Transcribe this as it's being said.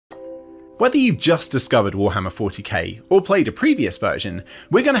Whether you've just discovered Warhammer 40k or played a previous version,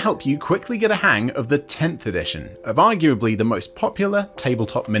 we're going to help you quickly get a hang of the 10th edition of arguably the most popular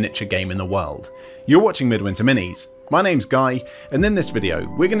tabletop miniature game in the world. You're watching Midwinter Minis. My name's Guy, and in this video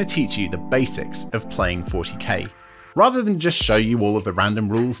we're going to teach you the basics of playing 40k. Rather than just show you all of the random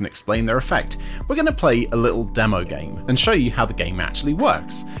rules and explain their effect, we're going to play a little demo game and show you how the game actually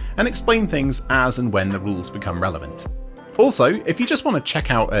works, and explain things as and when the rules become relevant. Also, if you just want to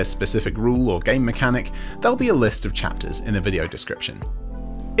check out a specific rule or game mechanic, there'll be a list of chapters in the video description.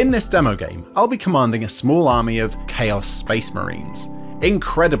 In this demo game, I'll be commanding a small army of Chaos Space Marines,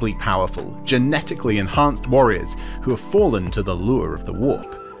 incredibly powerful, genetically enhanced warriors who have fallen to the lure of the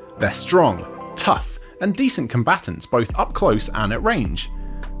warp. They're strong, tough, and decent combatants both up close and at range.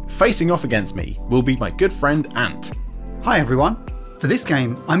 Facing off against me will be my good friend Ant. Hi everyone. For this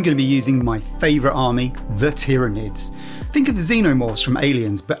game, I'm going to be using my favourite army, the Tyranids. Think of the xenomorphs from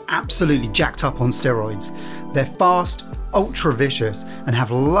Aliens, but absolutely jacked up on steroids. They're fast, ultra vicious, and have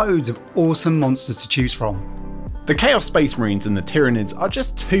loads of awesome monsters to choose from. The Chaos Space Marines and the Tyranids are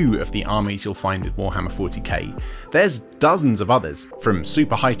just two of the armies you'll find in Warhammer 40k. There's dozens of others, from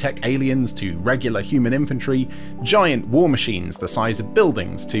super high-tech aliens to regular human infantry, giant war machines the size of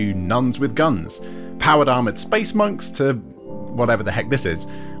buildings to nuns with guns, powered armoured space monks to whatever the heck this is.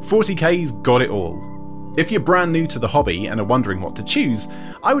 40k's got it all. If you're brand new to the hobby and are wondering what to choose,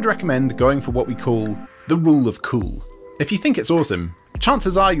 I would recommend going for what we call the rule of cool. If you think it's awesome,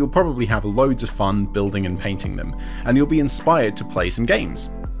 chances are you'll probably have loads of fun building and painting them, and you'll be inspired to play some games.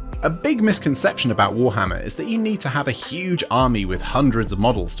 A big misconception about Warhammer is that you need to have a huge army with hundreds of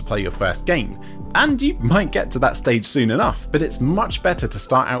models to play your first game, and you might get to that stage soon enough, but it's much better to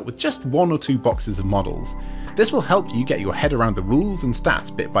start out with just 1 or 2 boxes of models. This will help you get your head around the rules and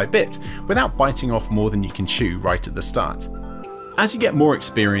stats bit by bit, without biting off more than you can chew right at the start. As you get more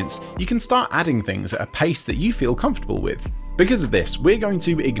experience, you can start adding things at a pace that you feel comfortable with. Because of this, we're going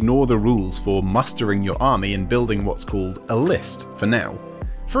to ignore the rules for mustering your army and building what's called a list for now.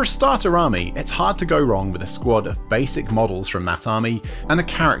 For a starter army, it's hard to go wrong with a squad of basic models from that army and a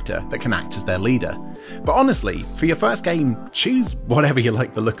character that can act as their leader. But honestly, for your first game, choose whatever you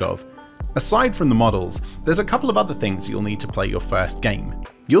like the look of. Aside from the models, there's a couple of other things you'll need to play your first game.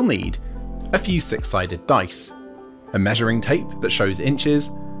 You'll need a few 6-sided dice, a measuring tape that shows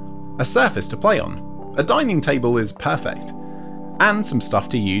inches, a surface to play on, a dining table is perfect, and some stuff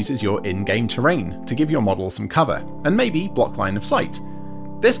to use as your in-game terrain to give your model some cover, and maybe block line of sight.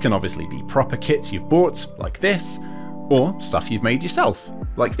 This can obviously be proper kits you've bought, like this, or stuff you've made yourself,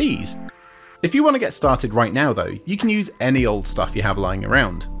 like these. If you want to get started right now though, you can use any old stuff you have lying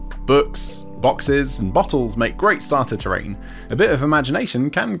around. Books, boxes, and bottles make great starter terrain. A bit of imagination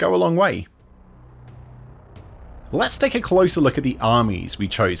can go a long way. Let's take a closer look at the armies we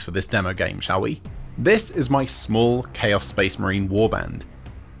chose for this demo game, shall we? This is my small Chaos Space Marine warband.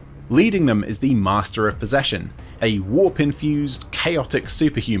 Leading them is the Master of Possession, a warp-infused, chaotic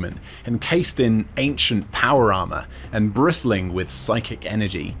superhuman encased in ancient power armour and bristling with psychic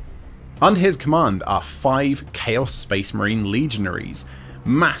energy. Under his command are 5 Chaos Space Marine legionaries,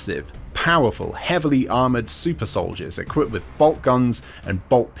 massive, powerful, heavily armoured super soldiers equipped with bolt guns and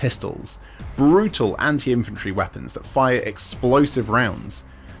bolt pistols, brutal anti-infantry weapons that fire explosive rounds.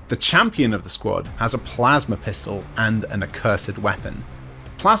 The champion of the squad has a plasma pistol and an accursed weapon.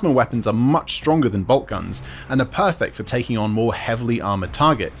 Plasma weapons are much stronger than bolt guns and are perfect for taking on more heavily armoured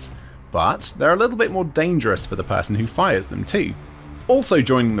targets, but they're a little bit more dangerous for the person who fires them too. Also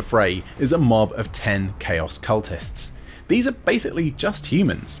joining the fray is a mob of 10 Chaos Cultists. These are basically just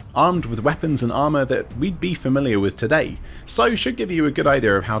humans, armed with weapons and armour that we'd be familiar with today, so should give you a good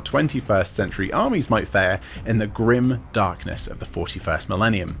idea of how 21st century armies might fare in the grim darkness of the 41st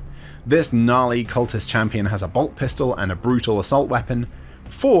millennium. This gnarly cultist champion has a bolt pistol and a brutal assault weapon.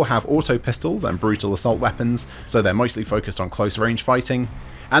 4 have auto pistols and brutal assault weapons, so they're mostly focused on close range fighting.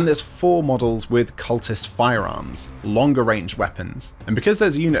 And there's 4 models with cultist firearms, longer range weapons. And because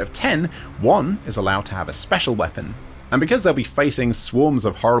there's a unit of 10, 1 is allowed to have a special weapon. And because they'll be facing swarms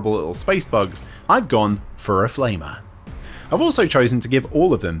of horrible little space bugs, I've gone for a flamer. I've also chosen to give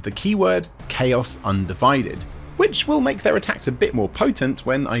all of them the keyword Chaos Undivided, which will make their attacks a bit more potent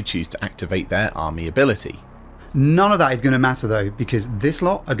when I choose to activate their army ability. None of that is going to matter though, because this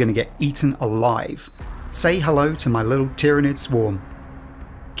lot are going to get eaten alive. Say hello to my little Tyranid swarm.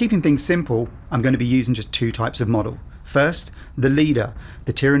 Keeping things simple, I'm going to be using just 2 types of model. First, the leader,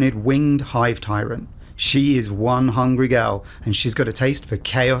 the Tyranid Winged Hive Tyrant. She is one hungry gal, and she's got a taste for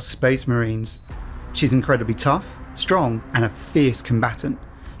Chaos Space Marines. She's incredibly tough, strong, and a fierce combatant.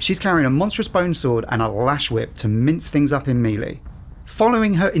 She's carrying a monstrous bone sword and a lash whip to mince things up in melee.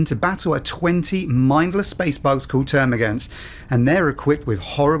 Following her into battle are 20 mindless space bugs called termagants, and they're equipped with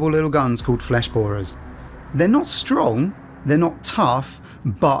horrible little guns called flesh borers. They're not strong, they're not tough,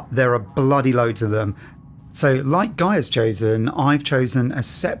 but there are bloody loads of them. So like Guy has chosen, I've chosen a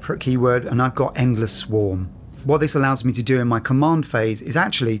separate keyword and I've got Endless Swarm. What this allows me to do in my command phase is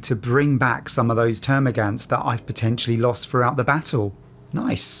actually to bring back some of those termagants that I've potentially lost throughout the battle.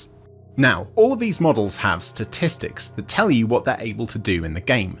 Nice. Now, all of these models have statistics that tell you what they're able to do in the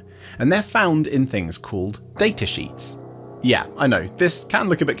game, and they're found in things called datasheets. Yeah, I know, this can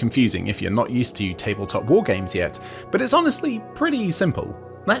look a bit confusing if you're not used to tabletop wargames yet, but it's honestly pretty simple.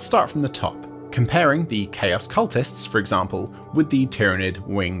 Let's start from the top, comparing the Chaos Cultists, for example, with the Tyranid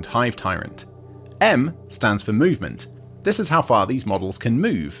Winged Hive Tyrant. M stands for movement. This is how far these models can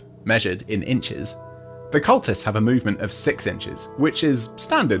move, measured in inches. The Cultists have a movement of 6 inches, which is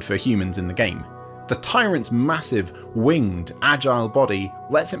standard for humans in the game. The Tyrant's massive, winged, agile body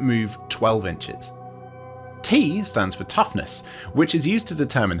lets it move 12 inches. T stands for toughness, which is used to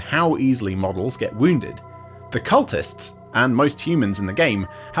determine how easily models get wounded. The Cultists, and most humans in the game,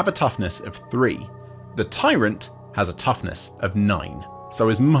 have a toughness of 3. The Tyrant has a toughness of 9, so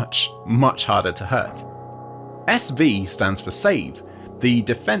is much, much harder to hurt. SV stands for save, the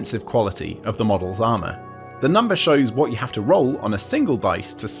defensive quality of the model's armour. The number shows what you have to roll on a single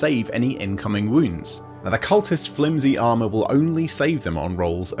dice to save any incoming wounds. Now, the Cultist's flimsy armour will only save them on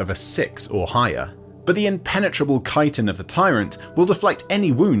rolls of a 6 or higher, but the impenetrable chitin of the Tyrant will deflect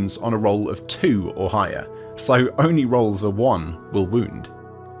any wounds on a roll of 2 or higher, so only rolls of 1 will wound.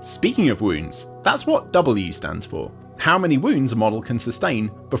 Speaking of wounds, that's what W stands for, how many wounds a model can sustain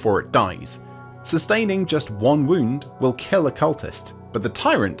before it dies. Sustaining just 1 wound will kill a Cultist, but the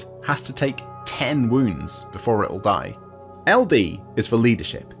Tyrant has to take 10 wounds before it'll die. LD is for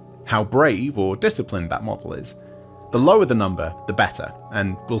leadership, how brave or disciplined that model is. The lower the number, the better,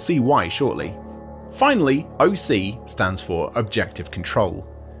 and we'll see why shortly. Finally, OC stands for objective control,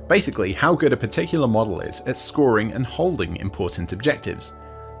 basically how good a particular model is at scoring and holding important objectives.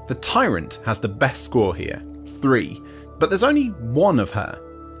 The Tyrant has the best score here, 3, but there's only 1 of her.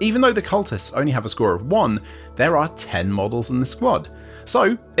 Even though the Cultists only have a score of 1, there are 10 models in the squad.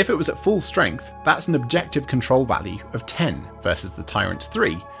 So, if it was at full strength, that's an objective control value of 10 versus the Tyrant's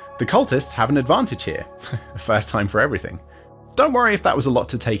 3. The Cultists have an advantage here. First time for everything. Don't worry if that was a lot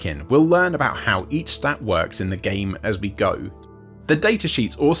to take in, we'll learn about how each stat works in the game as we go. The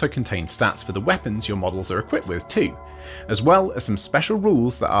datasheets also contain stats for the weapons your models are equipped with too, as well as some special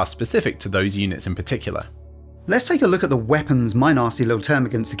rules that are specific to those units in particular. Let's take a look at the weapons my nasty little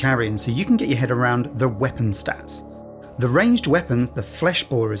termagants are carrying so you can get your head around the weapon stats. The ranged weapons, the flesh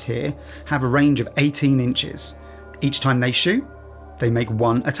borers here, have a range of 18 inches. Each time they shoot, they make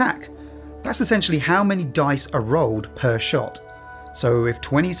 1 attack. That's essentially how many dice are rolled per shot. So if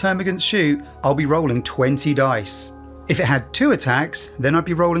 20 termagants shoot, I'll be rolling 20 dice. If it had 2 attacks, then I'd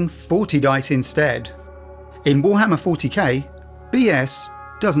be rolling 40 dice instead. In Warhammer 40k, BS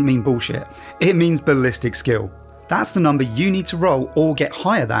doesn't mean bullshit, it means ballistic skill. That's the number you need to roll or get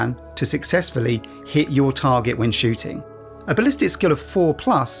higher than to successfully hit your target when shooting. A ballistic skill of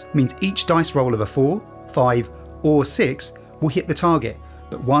 4+ means each dice roll of a 4, 5 or 6 will hit the target,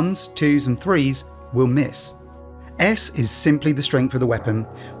 but 1s, 2s and 3s will miss. S is simply the strength of the weapon,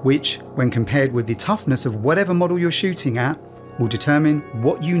 which, when compared with the toughness of whatever model you're shooting at, will determine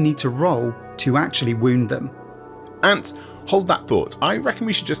what you need to roll to actually wound them. And hold that thought, I reckon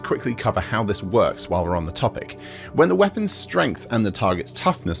we should just quickly cover how this works while we're on the topic. When the weapon's strength and the target's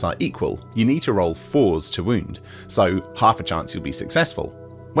toughness are equal, you need to roll 4s to wound, so half a chance you'll be successful.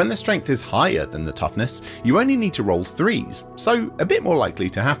 When the strength is higher than the toughness, you only need to roll 3s, so a bit more likely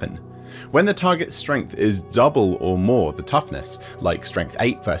to happen. When the target's strength is double or more the toughness, like strength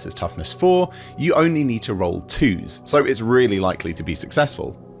 8 versus toughness 4, you only need to roll 2s, so it's really likely to be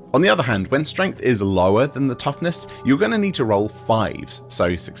successful. On the other hand, when strength is lower than the toughness, you're going to need to roll 5s,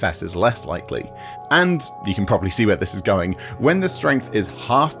 so success is less likely. And you can probably see where this is going, when the strength is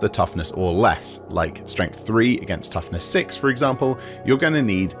half the toughness or less, like strength 3 against toughness 6 for example, you're going to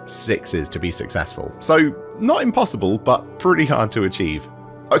need 6s to be successful. So not impossible, but pretty hard to achieve.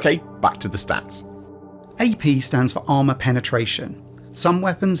 Okay, back to the stats. AP stands for armour penetration. Some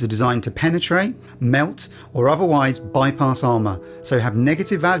weapons are designed to penetrate, melt, or otherwise bypass armour, so have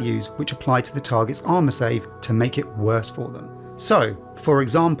negative values which apply to the target's armour save to make it worse for them. So, for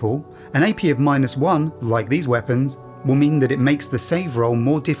example, an AP of -1, like these weapons, will mean that it makes the save roll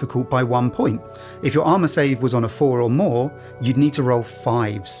more difficult by 1 point. If your armour save was on a 4 or more, you'd need to roll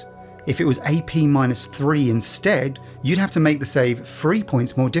 5s. If it was AP -3 instead, you'd have to make the save 3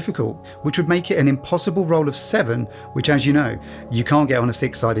 points more difficult, which would make it an impossible roll of 7, which, as you know, you can't get on a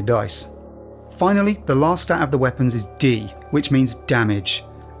 6-sided dice. Finally, the last stat of the weapons is D, which means damage.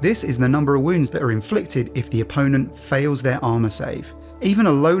 This is the number of wounds that are inflicted if the opponent fails their armour save. Even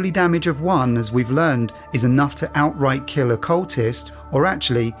a lowly damage of 1, as we've learned, is enough to outright kill a cultist, or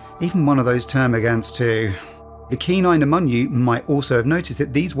actually, even one of those termagants too. The keen-eyed among you might also have noticed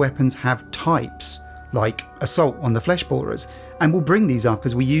that these weapons have types, like Assault on the Flesh Borers, and we'll bring these up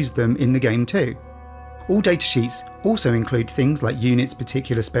as we use them in the game too. All datasheets also include things like units'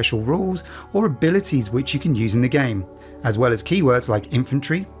 particular special rules or abilities which you can use in the game, as well as keywords like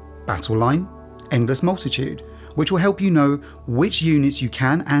infantry, battle line, endless multitude, which will help you know which units you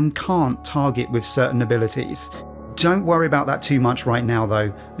can and can't target with certain abilities. Don't worry about that too much right now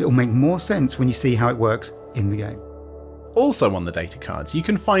though, it'll make more sense when you see how it works in the game. Also on the data cards, you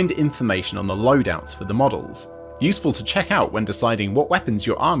can find information on the loadouts for the models, useful to check out when deciding what weapons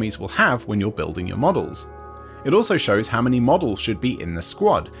your armies will have when you're building your models. It also shows how many models should be in the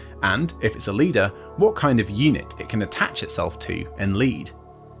squad, and, if it's a leader, what kind of unit it can attach itself to and lead.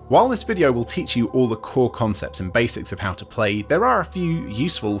 While this video will teach you all the core concepts and basics of how to play, there are a few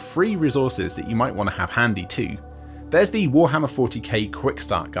useful free resources that you might want to have handy too. There's the Warhammer 40k Quick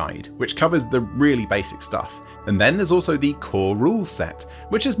Start Guide, which covers the really basic stuff, and then there's also the Core Rules set,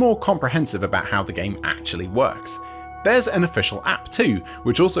 which is more comprehensive about how the game actually works. There's an official app too,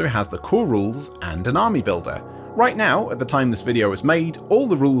 which also has the core rules and an army builder. Right now, at the time this video was made, all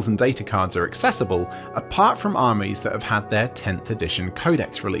the rules and data cards are accessible, apart from armies that have had their 10th edition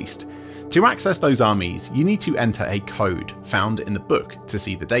codex released. To access those armies, you need to enter a code found in the book to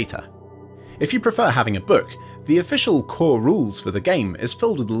see the data. If you prefer having a book, the official core rules for the game is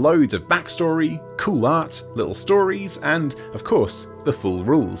filled with loads of backstory, cool art, little stories, and, of course, the full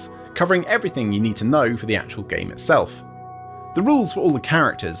rules, covering everything you need to know for the actual game itself. The rules for all the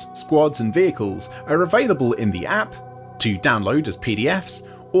characters, squads and vehicles are available in the app, to download as PDFs,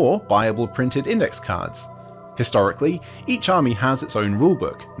 or buyable printed index cards. Historically, each army has its own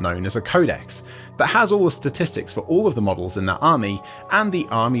rulebook, known as a codex, that has all the statistics for all of the models in that army and the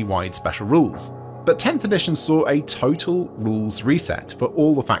army-wide special rules. But 10th edition saw a total rules reset for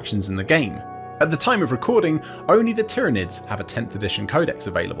all the factions in the game. At the time of recording, only the Tyranids have a 10th edition codex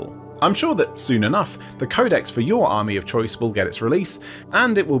available. I'm sure that soon enough, the codex for your army of choice will get its release,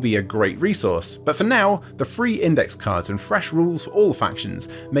 and it will be a great resource, but for now, the free index cards and fresh rules for all factions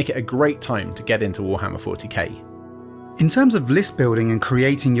make it a great time to get into Warhammer 40k. In terms of list building and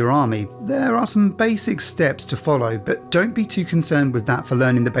creating your army, there are some basic steps to follow, but don't be too concerned with that for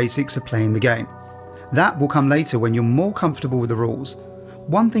learning the basics of playing the game. That will come later when you're more comfortable with the rules.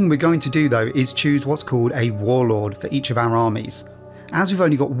 One thing we're going to do though is choose what's called a warlord for each of our armies. As we've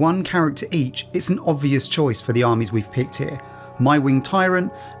only got one character each, it's an obvious choice for the armies we've picked here. My Winged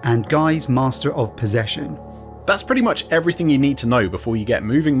Tyrant and Guy's Master of Possession. That's pretty much everything you need to know before you get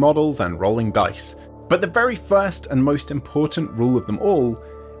moving models and rolling dice. But the very first and most important rule of them all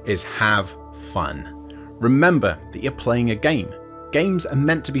is have fun. Remember that you're playing a game. Games are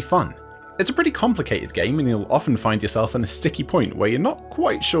meant to be fun. It's a pretty complicated game, and you'll often find yourself in a sticky point where you're not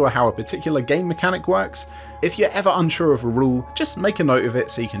quite sure how a particular game mechanic works. If you're ever unsure of a rule, just make a note of it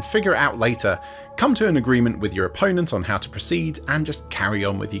so you can figure it out later, come to an agreement with your opponent on how to proceed, and just carry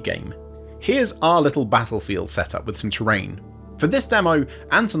on with your game. Here's our little battlefield setup with some terrain. For this demo,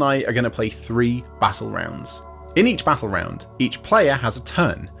 Ant and I are going to play 3 battle rounds. In each battle round, each player has a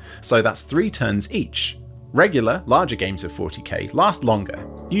turn, so that's 3 turns each. Regular, larger games of 40k last longer,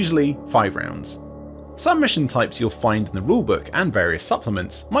 usually 5 rounds. Some mission types you'll find in the rulebook and various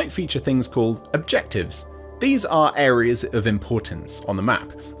supplements might feature things called objectives. These are areas of importance on the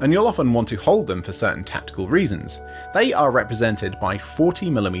map, and you'll often want to hold them for certain tactical reasons. They are represented by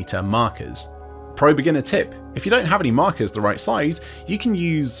 40mm markers. Pro beginner tip, if you don't have any markers the right size, you can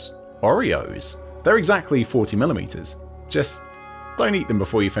use Oreos. They're exactly 40mm. Just don't eat them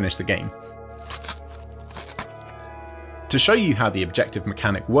before you finish the game. To show you how the objective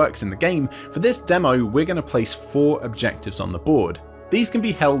mechanic works in the game, for this demo we're going to place 4 objectives on the board. These can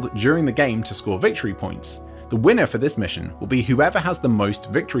be held during the game to score victory points. The winner for this mission will be whoever has the most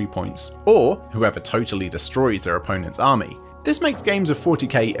victory points, or whoever totally destroys their opponent's army. This makes games of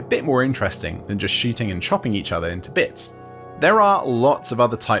 40k a bit more interesting than just shooting and chopping each other into bits. There are lots of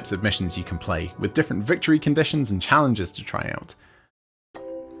other types of missions you can play, with different victory conditions and challenges to try out.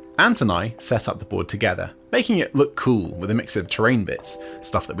 Ant and I set up the board together, making it look cool with a mix of terrain bits,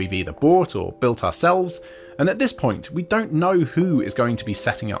 stuff that we've either bought or built ourselves, and at this point we don't know who is going to be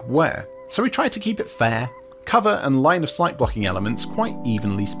setting up where, so we try to keep it fair cover and line of sight blocking elements quite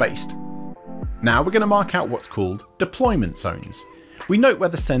evenly spaced. Now we're going to mark out what's called deployment zones. We note where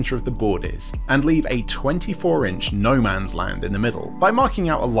the centre of the board is, and leave a 24-inch no man's land in the middle by marking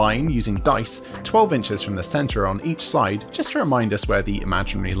out a line using dice 12 inches from the centre on each side just to remind us where the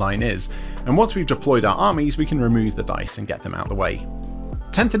imaginary line is, and once we've deployed our armies we can remove the dice and get them out of the way.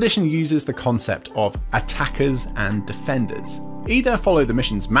 10th edition uses the concept of attackers and defenders. Either follow the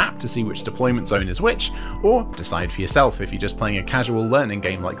mission's map to see which deployment zone is which, or decide for yourself if you're just playing a casual learning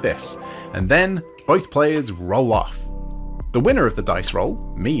game like this, and then both players roll off. The winner of the dice roll,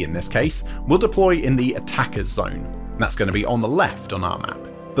 me in this case, will deploy in the attacker's zone. That's going to be on the left on our map.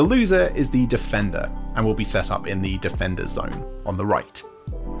 The loser is the defender, and will be set up in the defender's zone on the right.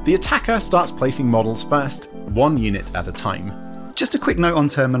 The attacker starts placing models first, 1 unit at a time. Just a quick note on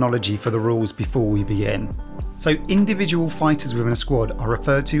terminology for the rules before we begin. So individual fighters within a squad are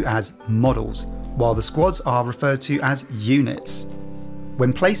referred to as models, while the squads are referred to as units.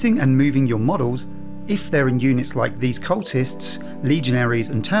 When placing and moving your models, if they're in units like these cultists, legionaries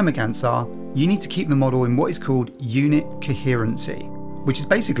and termagants are, you need to keep the model in what is called unit coherency, which is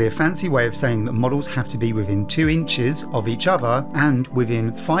basically a fancy way of saying that models have to be within 2 inches of each other and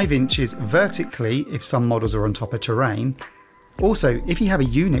within 5 inches vertically if some models are on top of terrain. Also, if you have a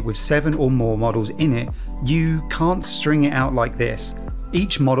unit with 7 or more models in it, you can't string it out like this.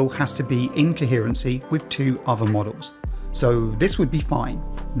 Each model has to be in coherency with 2 other models. So this would be fine.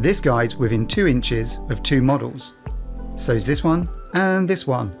 This guy's within 2 inches of 2 models. So is this one, and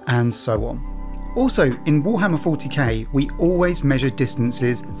so on. Also, in Warhammer 40k, we always measure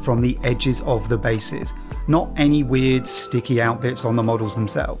distances from the edges of the bases, not any weird sticky out bits on the models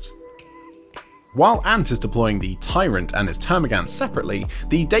themselves. While Ant is deploying the Tyrant and his Termagant separately,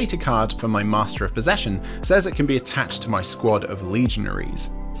 the data card for my Master of Possession says it can be attached to my squad of Legionaries.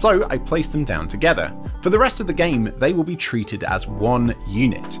 So I place them down together. For the rest of the game, they will be treated as 1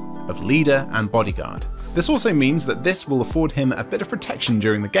 unit of leader and bodyguard. This also means that this will afford him a bit of protection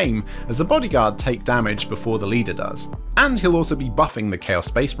during the game, as the bodyguard take damage before the leader does. And he'll also be buffing the Chaos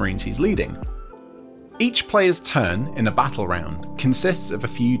Space Marines he's leading. Each player's turn in a battle round consists of a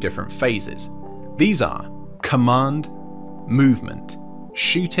few different phases. These are command, movement,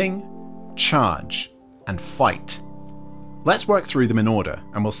 shooting, charge, and fight. Let's work through them in order,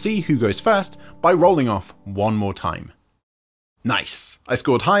 and we'll see who goes first by rolling off one more time. Nice, I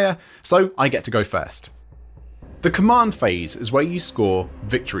scored higher, so I get to go first. The command phase is where you score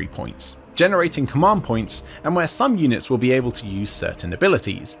victory points, generating command points, and where some units will be able to use certain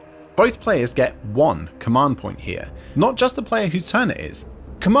abilities. Both players get 1 command point here, not just the player whose turn it is.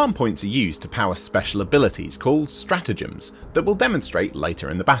 Command points are used to power special abilities called stratagems that we'll demonstrate later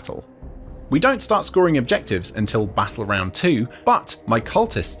in the battle. We don't start scoring objectives until battle round 2, but my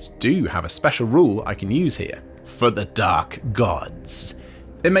cultists do have a special rule I can use here. For the Dark Gods.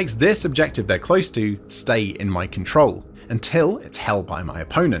 It makes this objective they're close to stay in my control, until it's held by my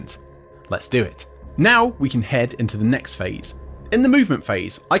opponent. Let's do it. Now we can head into the next phase. In the movement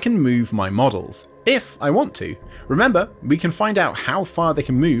phase, I can move my models, if I want to. Remember, we can find out how far they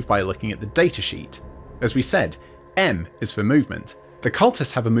can move by looking at the datasheet. As we said, M is for movement. The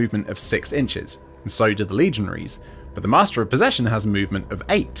cultists have a movement of 6 inches, and so do the legionaries, but the Master of Possession has a movement of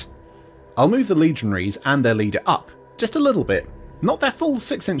 8. I'll move the legionaries and their leader up, just a little bit, not their full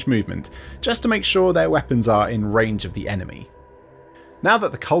 6-inch movement, just to make sure their weapons are in range of the enemy. Now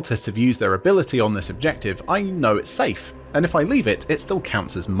that the cultists have used their ability on this objective, I know it's safe, and if I leave it, it still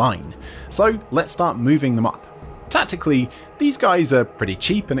counts as mine. So let's start moving them up. Tactically, these guys are pretty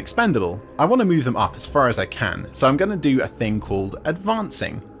cheap and expendable. I want to move them up as far as I can, so I'm going to do a thing called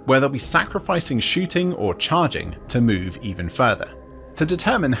advancing, where they'll be sacrificing shooting or charging to move even further. To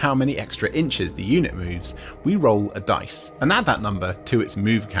determine how many extra inches the unit moves, we roll a dice and add that number to its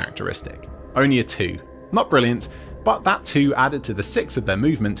move characteristic. Only a 2. Not brilliant, but that 2 added to the 6 of their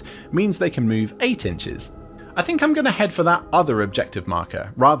movement means they can move 8 inches. I think I'm going to head for that other objective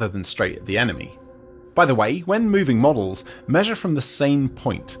marker rather than straight at the enemy. By the way, when moving models, measure from the same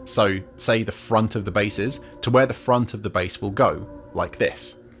point, so say the front of the bases, to where the front of the base will go, like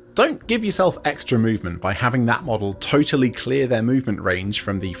this. Don't give yourself extra movement by having that model totally clear their movement range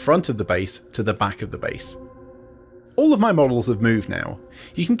from the front of the base to the back of the base. All of my models have moved now.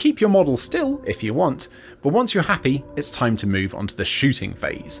 You can keep your model still if you want, but once you're happy, it's time to move on to the shooting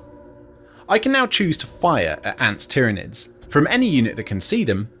phase. I can now choose to fire at Ant's Tyranids from any unit that can see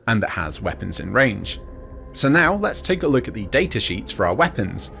them and that has weapons in range. So now let's take a look at the datasheets for our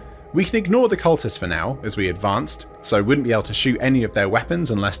weapons. We can ignore the cultists for now as we advanced, so wouldn't be able to shoot any of their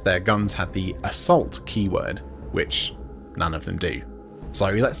weapons unless their guns had the assault keyword, which none of them do. So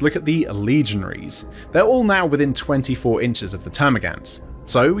let's look at the legionaries. They're all now within 24 inches of the termagants,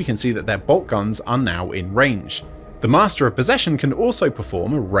 so we can see that their bolt guns are now in range. The Master of Possession can also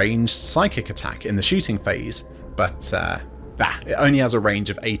perform a ranged psychic attack in the shooting phase, but it only has a range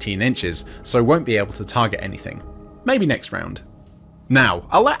of 18 inches, so won't be able to target anything. Maybe next round. Now,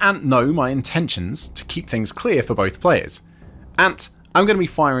 I'll let Ant know my intentions to keep things clear for both players. Ant, I'm going to be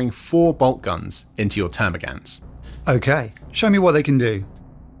firing 4 bolt guns into your termagants. Okay, show me what they can do.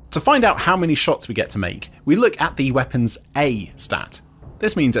 To find out how many shots we get to make, we look at the weapon's A stat.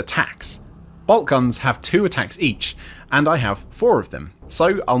 This means attacks. Bolt guns have 2 attacks each, and I have 4 of them,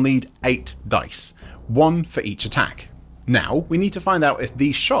 so I'll need 8 dice, 1 for each attack. Now, we need to find out if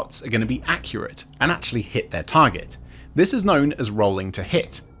these shots are going to be accurate and actually hit their target. This is known as rolling to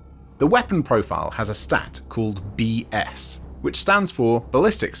hit. The weapon profile has a stat called BS, which stands for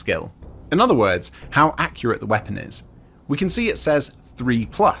ballistic skill. In other words, how accurate the weapon is. We can see it says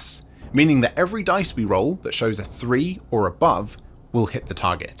 3+, meaning that every dice we roll that shows a 3 or above will hit the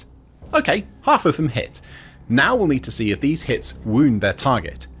target. Okay, half of them hit. Now we'll need to see if these hits wound their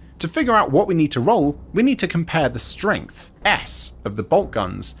target. To figure out what we need to roll, we need to compare the strength, S, of the bolt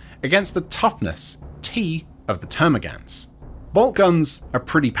guns against the toughness, T, of the termagants. Bolt guns are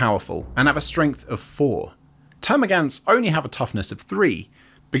pretty powerful and have a strength of 4. Termagants only have a toughness of 3.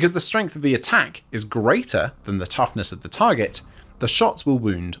 Because the strength of the attack is greater than the toughness of the target, the shots will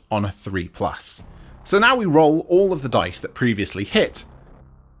wound on a 3+. So now we roll all of the dice that previously hit.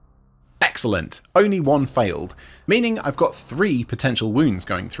 Excellent, only 1 failed, meaning I've got 3 potential wounds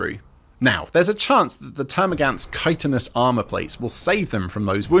going through. Now, there's a chance that the termagant's chitinous armour plates will save them from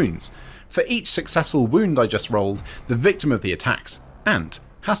those wounds. For each successful wound I just rolled, the victim of the attacks, Ant,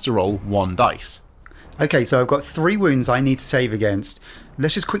 has to roll 1 dice. Okay, so I've got 3 wounds I need to save against.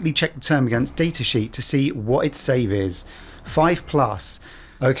 Let's just quickly check the termagant's datasheet to see what its save is. 5+.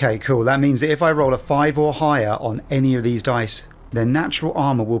 Okay, cool. That means that if I roll a 5 or higher on any of these dice, their natural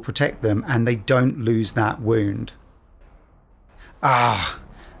armour will protect them and they don't lose that wound.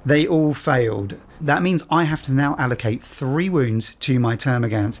 They all failed. That means I have to now allocate 3 wounds to my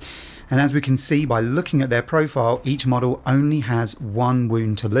termagants. And as we can see by looking at their profile, each model only has 1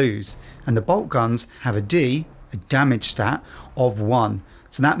 wound to lose. And the bolt guns have a D, a damage stat, of 1.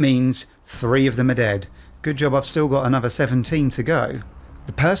 So that means 3 of them are dead. Good job, I've still got another 17 to go.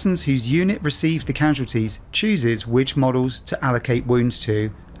 The persons whose unit received the casualties chooses which models to allocate wounds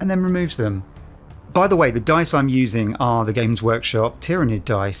to and then removes them. By the way, the dice I'm using are the Games Workshop Tyranid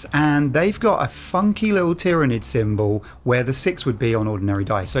dice, and they've got a funky little Tyranid symbol where the 6 would be on ordinary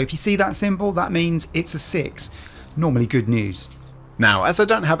dice. So if you see that symbol, that means it's a 6. Normally good news. Now, as I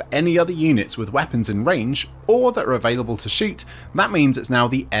don't have any other units with weapons in range, or that are available to shoot, that means it's now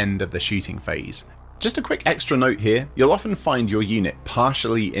the end of the shooting phase. Just a quick extra note here, you'll often find your unit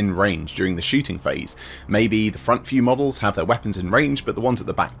partially in range during the shooting phase. Maybe the front few models have their weapons in range, but the ones at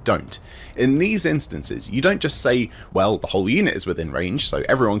the back don't. In these instances, you don't just say, well, the whole unit is within range, so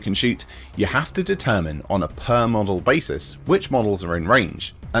everyone can shoot. You have to determine on a per model basis which models are in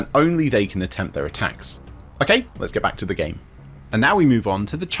range, and only they can attempt their attacks. Okay, let's get back to the game. And now we move on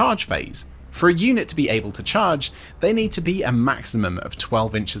to the charge phase. For a unit to be able to charge, they need to be a maximum of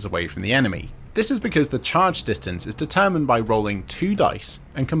 12 inches away from the enemy. This is because the charge distance is determined by rolling 2 dice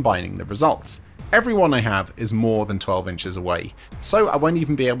and combining the results. Every one I have is more than 12 inches away, so I won't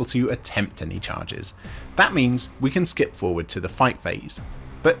even be able to attempt any charges. That means we can skip forward to the fight phase.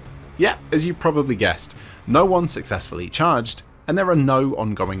 But yeah, as you probably guessed, no one successfully charged, and there are no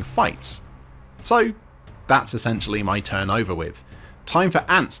ongoing fights. So that's essentially my turn over with. Time for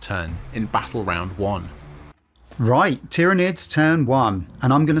Ant's turn in Battle Round 1. Right, Tyranids turn 1,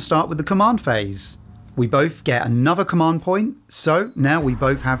 and I'm going to start with the command phase. We both get another command point, so now we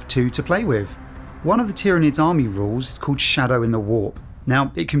both have 2 to play with. One of the Tyranids army rules is called Shadow in the Warp.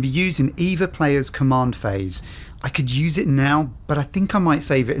 Now, it can be used in either player's command phase. I could use it now, but I think I might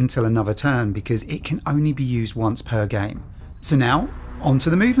save it until another turn because it can only be used once per game. So now, on to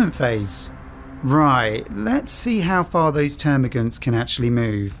the movement phase. Right, let's see how far those termagants can actually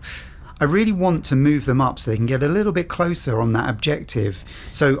move. I really want to move them up so they can get a little bit closer on that objective.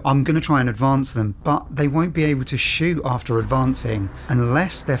 So I'm going to try and advance them, but they won't be able to shoot after advancing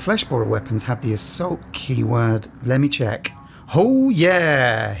unless their flesh borer weapons have the assault keyword. Let me check. Oh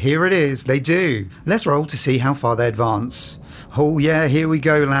yeah, here it is, they do. Let's roll to see how far they advance. Oh yeah, here we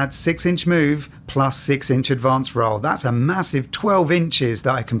go lads, 6-inch move plus 6-inch advance roll. That's a massive 12 inches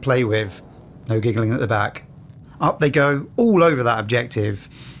that I can play with. No giggling at the back. Up they go, all over that objective.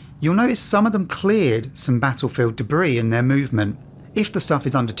 You'll notice some of them cleared some battlefield debris in their movement. If the stuff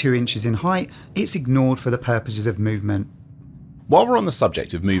is under 2 inches in height, it's ignored for the purposes of movement. While we're on the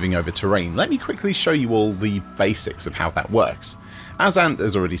subject of moving over terrain, let me quickly show you all the basics of how that works. As Ant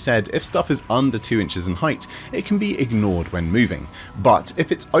has already said, if stuff is under 2 inches in height, it can be ignored when moving, but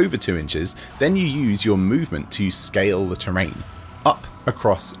if it's over 2 inches, then you use your movement to scale the terrain, up,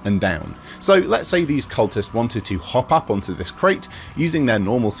 across and down. So let's say these cultists wanted to hop up onto this crate. Using their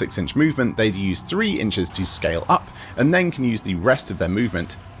normal 6-inch movement, they'd use 3 inches to scale up, and then can use the rest of their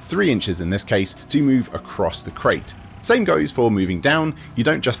movement, 3 inches in this case, to move across the crate. Same goes for moving down. You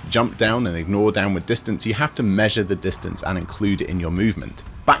don't just jump down and ignore downward distance, you have to measure the distance and include it in your movement.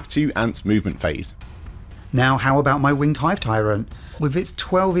 Back to Ant's movement phase. Now how about my winged hive tyrant? With its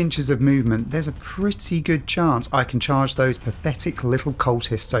 12 inches of movement, there's a pretty good chance I can charge those pathetic little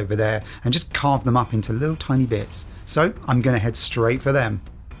cultists over there and just carve them up into little tiny bits. So I'm going to head straight for them.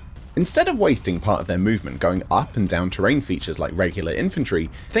 Instead of wasting part of their movement going up and down terrain features like regular infantry,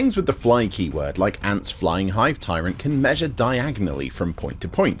 things with the fly keyword like Ant's flying hive tyrant can measure diagonally from point to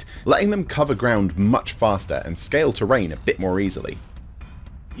point, letting them cover ground much faster and scale terrain a bit more easily.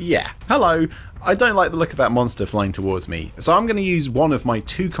 Yeah, hello, I don't like the look of that monster flying towards me, so I'm going to use one of my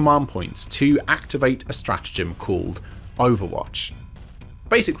 2 command points to activate a stratagem called Overwatch.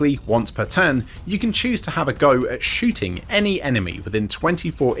 Basically, once per turn, you can choose to have a go at shooting any enemy within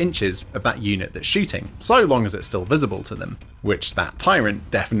 24 inches of that unit that's shooting, so long as it's still visible to them, which that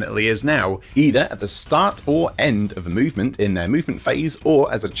tyrant definitely is now, either at the start or end of a movement in their movement phase, or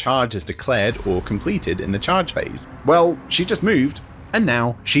as a charge is declared or completed in the charge phase. Well, she just moved, and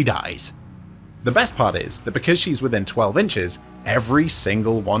now she dies. The best part is that because she's within 12 inches, every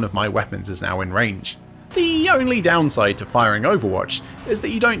single one of my weapons is now in range. The only downside to firing Overwatch is that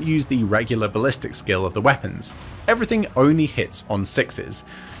you don't use the regular ballistic skill of the weapons. Everything only hits on 6s,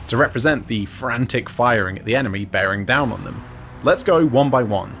 to represent the frantic firing at the enemy bearing down on them. Let's go one by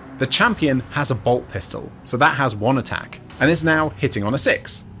one. The champion has a bolt pistol, so that has 1 attack, and is now hitting on a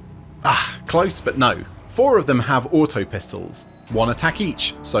 6. Ah, close but no. 4 of them have auto pistols, 1 attack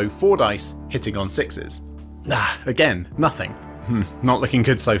each, so 4 dice hitting on 6s. Ah, again, nothing. Not looking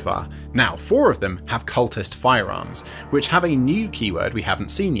good so far. Now, 4 of them have cultist firearms, which have a new keyword we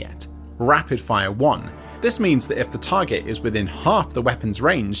haven't seen yet, Rapid Fire 1. This means that if the target is within half the weapon's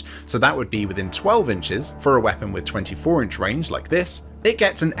range, so that would be within 12 inches for a weapon with 24-inch range like this, it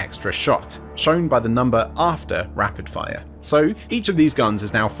gets an extra shot, shown by the number after Rapid Fire. So each of these guns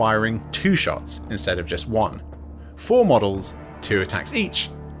is now firing 2 shots instead of just 1. 4 models, 2 attacks each,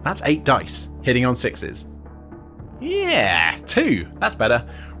 that's 8 dice, hitting on 6s. Yeah, 2, that's better.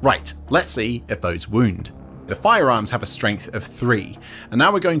 Right, let's see if those wound. The firearms have a strength of 3, and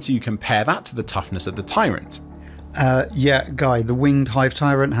now we're going to compare that to the toughness of the tyrant. Yeah, Guy, the winged hive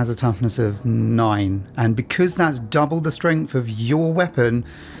tyrant has a toughness of 9, and because that's double the strength of your weapon,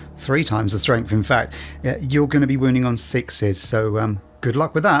 3 times the strength in fact, you're going to be wounding on 6s, so good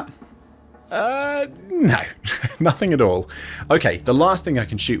luck with that. No, nothing at all. Okay, the last thing I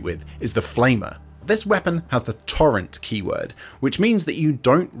can shoot with is the flamer. This weapon has the torrent keyword, which means that you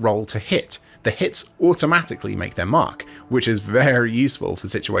don't roll to hit. The hits automatically make their mark, which is very useful for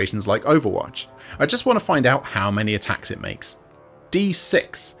situations like Overwatch. I just want to find out how many attacks it makes.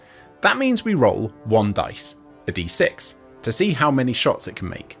 D6. That means we roll 1 dice, a D6, to see how many shots it can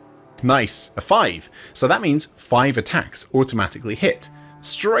make. Nice, a 5. So that means 5 attacks automatically hit,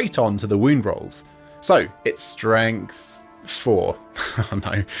 straight on to the wound rolls. So it's strength 4. Oh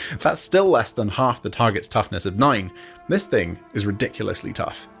no, that's still less than half the target's toughness of 9. This thing is ridiculously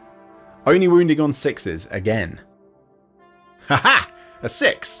tough. Only wounding on 6s again. Haha! A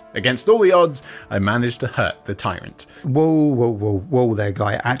 6! Against all the odds, I managed to hurt the tyrant. Whoa there,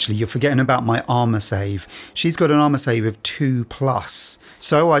 Guy. Actually, you're forgetting about my armour save. She's got an armour save of 2+.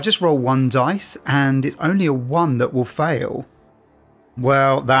 So I just roll 1 dice, and it's only a 1 that will fail.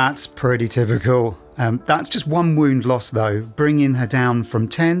 Well, that's pretty typical. That's just 1 wound loss though, bringing her down from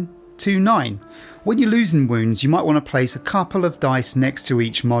 10 to 9. When you're losing wounds, you might want to place a couple of dice next to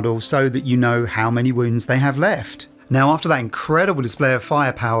each model so that you know how many wounds they have left. Now, after that incredible display of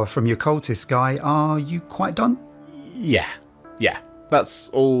firepower from your cultist, Guy, are you quite done? Yeah, that's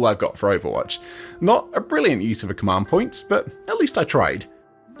all I've got for Overwatch. Not a brilliant use of a command point, but at least I tried.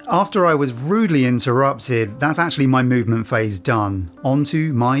 After I was rudely interrupted, that's actually my movement phase done. On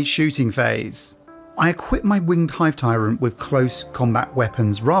to my shooting phase. I equip my winged hive tyrant with close combat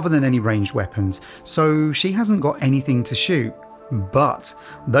weapons rather than any ranged weapons, so she hasn't got anything to shoot. But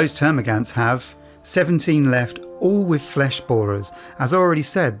those termagants have 17 left, all with flesh borers. As I already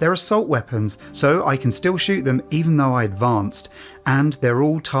said, they're assault weapons, so I can still shoot them even though I advanced, and they're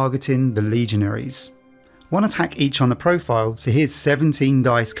all targeting the legionaries. 1 attack each on the profile, so here's 17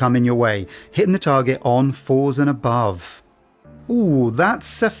 dice coming your way, hitting the target on 4s and above. Ooh,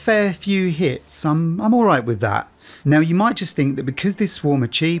 that's a fair few hits. I'm alright with that. Now you might just think that because this swarm are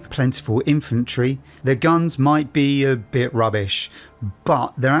cheap, plentiful infantry, their guns might be a bit rubbish,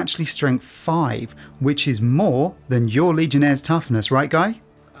 but they're actually strength 5, which is more than your Legionnaire's toughness, right guy?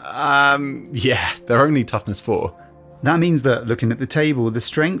 Yeah, they're only toughness 4. That means that, looking at the table, the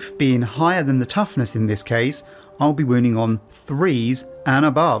strength being higher than the toughness in this case, I'll be wounding on 3s and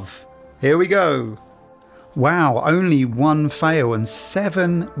above. Here we go. Wow, only 1 fail and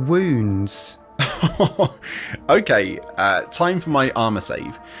 7 wounds. Okay, time for my armour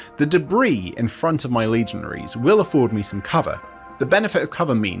save. The debris in front of my legionaries will afford me some cover. The benefit of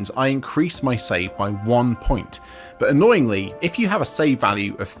cover means I increase my save by 1 point, but annoyingly, if you have a save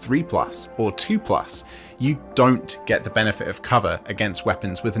value of 3+ or 2+, you don't get the benefit of cover against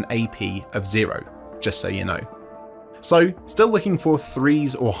weapons with an AP of 0, just so you know. So, still looking for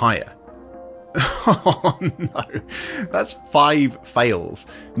 3s or higher. Oh no, that's 5 fails,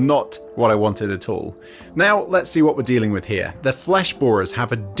 not what I wanted at all. Now let's see what we're dealing with here. The flesh borers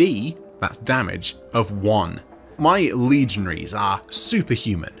have a D, that's damage, of 1. My legionaries are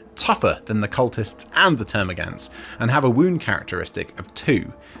superhuman, tougher than the cultists and the termagants, and have a wound characteristic of 2.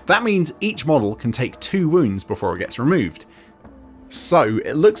 That means each model can take 2 wounds before it gets removed. So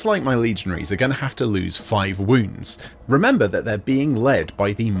it looks like my legionaries are going to have to lose 5 wounds. Remember that they're being led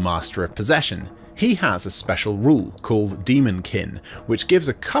by the Master of Possession. He has a special rule called Demonkin, which gives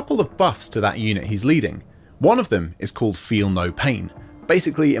a couple of buffs to that unit he's leading. One of them is called Feel No Pain.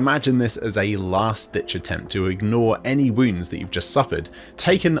 Basically imagine this as a last ditch attempt to ignore any wounds that you've just suffered,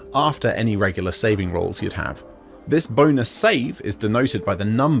 taken after any regular saving rolls you'd have. This bonus save is denoted by the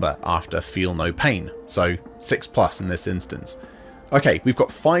number after Feel No Pain, so 6+ in this instance. Okay, we've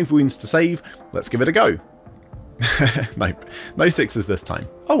got 5 wounds to save, let's give it a go. Nope, no 6s this time.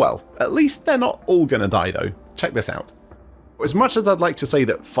 Oh well, at least they're not all gonna die though. Check this out. As much as I'd like to say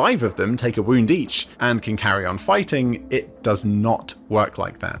that 5 of them take a wound each and can carry on fighting, it does not work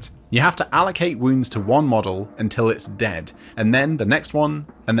like that. You have to allocate wounds to one model until it's dead, and then the next one,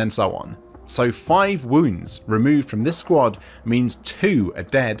 and then so on. So 5 wounds removed from this squad means 2 are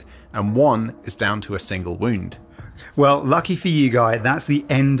dead and 1 is down to a single wound. Well, lucky for you, Guy, that's the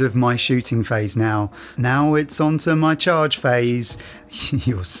end of my shooting phase now. Now it's on to my charge phase.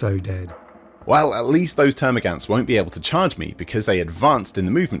 You're so dead. Well, at least those termagants won't be able to charge me because they advanced in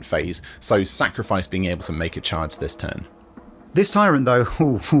the movement phase, so sacrifice being able to make a charge this turn. This tyrant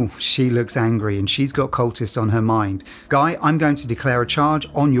though, she looks angry and she's got cultists on her mind. Guy, I'm going to declare a charge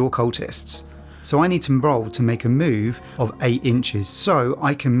on your cultists. So I need to roll to make a move of 8 inches so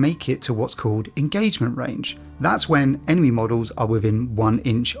I can make it to what's called engagement range. That's when enemy models are within 1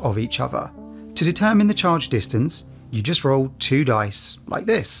 inch of each other. To determine the charge distance, you just roll 2 dice, like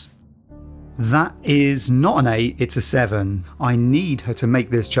this. That is not an 8, it's a 7. I need her to make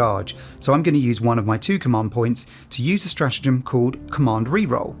this charge, so I'm going to use one of my 2 command points to use a stratagem called Command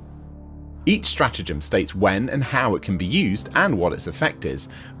Reroll. Each stratagem states when and how it can be used and what its effect is,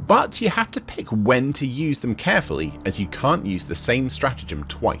 but you have to pick when to use them carefully as you can't use the same stratagem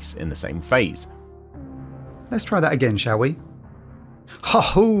twice in the same phase. Let's try that again, shall we?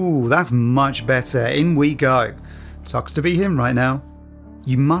 Ho-ho, that's much better, in we go. Sucks to be him right now.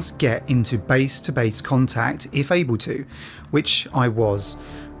 You must get into base-to-base contact if able to, which I was.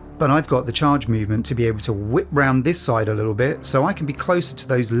 But I've got the charge movement to be able to whip round this side a little bit so I can be closer to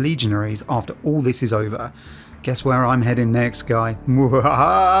those legionaries after all this is over. Guess where I'm heading next, Guy?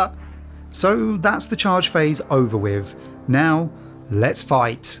 So that's the charge phase over with. Now, let's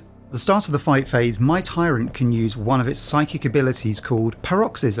fight. At the start of the fight phase, my tyrant can use one of its psychic abilities called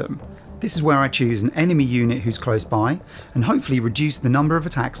Paroxysm. This is where I choose an enemy unit who's close by and hopefully reduce the number of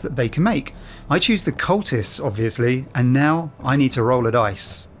attacks that they can make. I choose the cultists, obviously, and now I need to roll a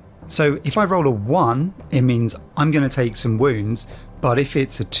dice. So if I roll a 1, it means I'm going to take some wounds, but if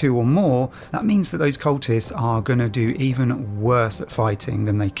it's a 2 or more, that means that those cultists are going to do even worse at fighting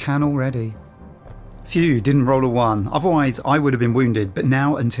than they can already. Phew, didn't roll a 1, otherwise I would have been wounded, but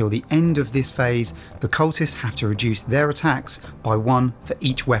now until the end of this phase, the cultists have to reduce their attacks by 1 for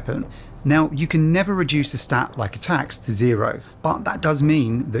each weapon. Now, you can never reduce a stat like attacks to 0, but that does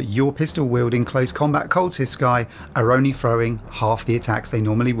mean that your pistol-wielding close combat cultist guy are only throwing half the attacks they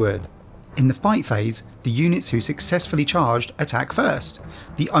normally would. In the fight phase, the units who successfully charged attack first.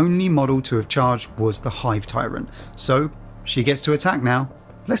 The only model to have charged was the Hive Tyrant, so she gets to attack now.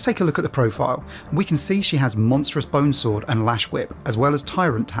 Let's take a look at the profile. We can see she has Monstrous Bone Sword and Lash Whip, as well as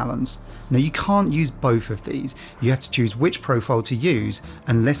Tyrant Talons. Now you can't use both of these, you have to choose which profile to use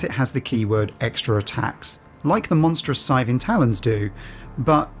unless it has the keyword extra attacks. like the monstrous scything talons do,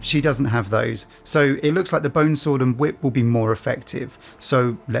 but she doesn't have those, so it looks like the bone sword and whip will be more effective,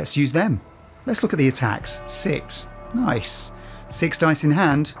 so let's use them. Let's look at the attacks. 6. Nice. 6 dice in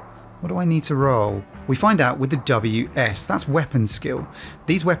hand. What do I need to roll? We find out with the WS, that's weapon skill.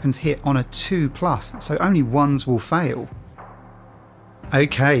 These weapons hit on a 2+, so only ones will fail.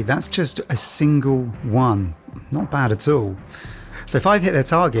 Okay, that's just a single one. Not bad at all. So 5 hit their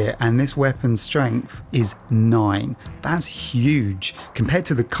target and this weapon's strength is 9. That's huge compared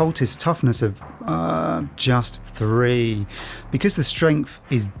to the cultist's toughness of just 3. Because the strength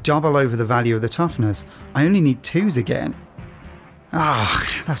is double over the value of the toughness, I only need 2s again.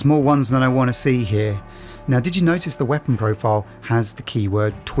 That's more ones than I want to see here. Now, did you notice the weapon profile has the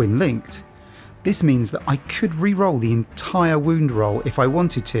keyword twin linked? This means that I could re-roll the entire wound roll if I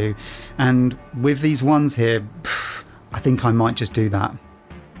wanted to, and with these ones here, I think I might just do that.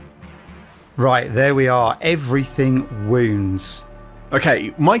 Right, there we are. Everything wounds.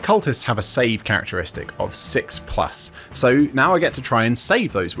 Okay, my cultists have a save characteristic of 6+, so now I get to try and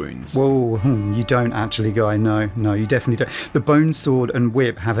save those wounds. Whoa, you don't actually, Guy. No, you definitely don't. The bone sword and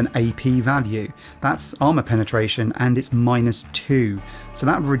whip have an AP value. That's armor penetration and it's -2. So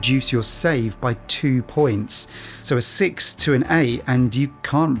that will reduce your save by 2 points. So a 6 to an 8, and you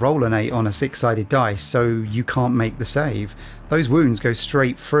can't roll an 8 on a 6-sided dice, so you can't make the save. Those wounds go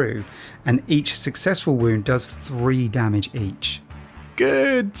straight through, and each successful wound does 3 damage each.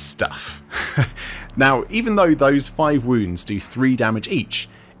 Good stuff. Now, even though those 5 wounds do 3 damage each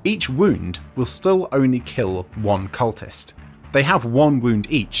wound will still only kill 1 cultist. They have 1 wound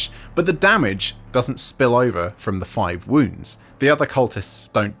each, but the damage doesn't spill over from the 5 wounds. The other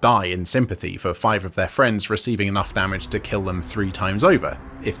cultists don't die in sympathy for 5 of their friends receiving enough damage to kill them 3 times over,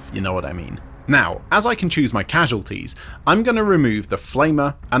 if you know what I mean. Now, as I can choose my casualties, I'm going to remove the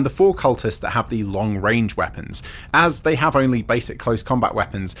Flamer and the 4 cultists that have the long range weapons, as they have only basic close combat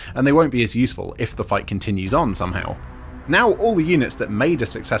weapons and they won't be as useful if the fight continues on somehow. Now all the units that made a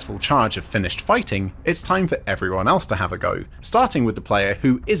successful charge have finished fighting, it's time for everyone else to have a go, starting with the player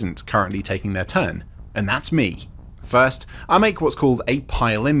who isn't currently taking their turn, and that's me. First, I make what's called a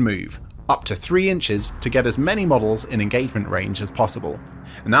pile-in move, up to 3 inches to get as many models in engagement range as possible.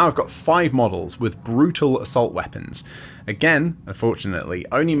 And now I've got 5 models with brutal assault weapons. Again, unfortunately,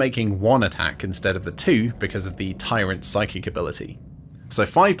 only making 1 attack instead of the 2 because of the Tyrant's psychic ability. So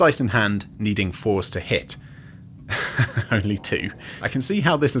 5 dice in hand, needing 4s to hit. Only 2. I can see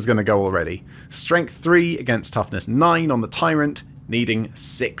how this is going to go already. Strength 3 against toughness 9 on the Tyrant, needing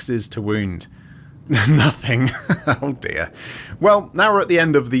 6s to wound. Nothing. Oh dear. Well, now we're at the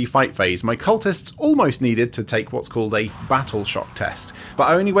end of the fight phase. My cultists almost needed to take what's called a battle shock test, but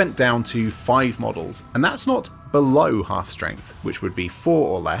I only went down to 5 models, and that's not below half strength, which would be 4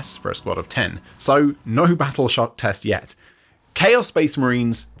 or less for a squad of 10, so no battle shock test yet. Chaos Space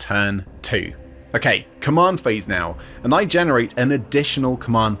Marines turn 2. Okay, command phase now, and I generate an additional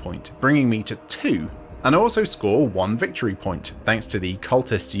command point, bringing me to 2. And I also score 1 victory point, thanks to the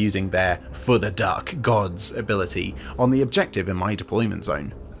cultists using their For the Dark Gods ability on the objective in my deployment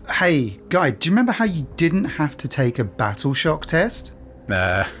zone. Hey, Guy, do you remember how you didn't have to take a battle shock test?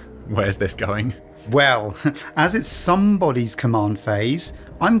 Where's this going? Well, as it's somebody's command phase,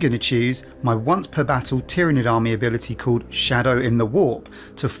 I'm going to choose my once per battle Tyranid army ability called Shadow in the Warp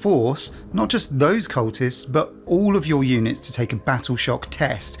to force not just those cultists, but all of your units to take a battle shock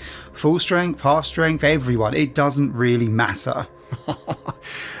test. Full strength, half strength, everyone, it doesn't really matter.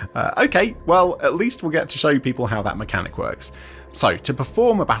 Okay, well, at least we'll get to show people how that mechanic works. So, to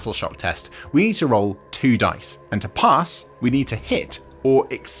perform a battle shock test, we need to roll 2 dice, and to pass, we need to hit or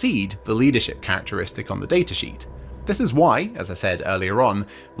exceed the leadership characteristic on the datasheet. This is why, as I said earlier on,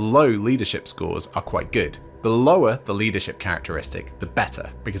 low leadership scores are quite good. The lower the leadership characteristic, the better,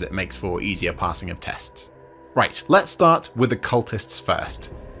 because it makes for easier passing of tests. Right, let's start with the cultists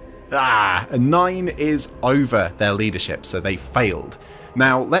first. A 9 is over their leadership, so they failed.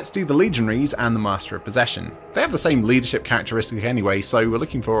 Now let's do the legionaries and the master of possession. They have the same leadership characteristic anyway, so we're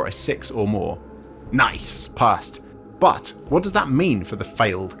looking for a 6 or more. Nice, passed. But what does that mean for the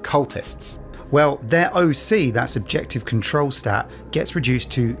failed cultists? Well, their OC, that subjective control stat, gets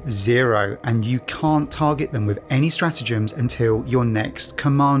reduced to 0, and you can't target them with any stratagems until your next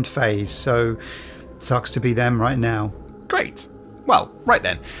command phase, so sucks to be them right now. Great. Well, right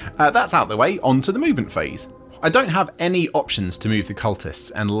then, that's out the way, on to the movement phase. I don't have any options to move the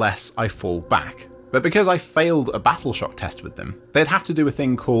cultists unless I fall back. But because I failed a battle shock test with them, they'd have to do a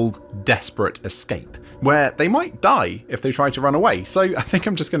thing called Desperate Escape, where they might die if they try to run away, so I think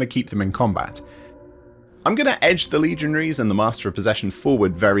I'm just going to keep them in combat. I'm going to edge the Legionaries and the Master of Possession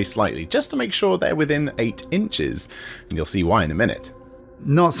forward very slightly, just to make sure they're within 8 inches, and you'll see why in a minute.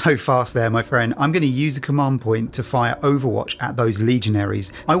 Not so fast there, my friend. I'm going to use a command point to fire Overwatch at those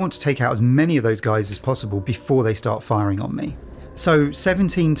Legionaries. I want to take out as many of those guys as possible before they start firing on me. So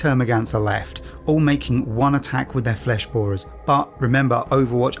 17 Termagants are left, all making one attack with their flesh borers, but remember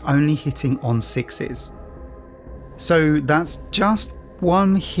Overwatch only hitting on 6s. So that's just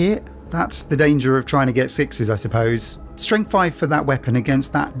one hit. That's the danger of trying to get 6s, I suppose. Strength 5 for that weapon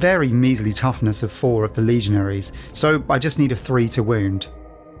against that very measly toughness of 4 of the Legionaries, so I just need a 3 to wound.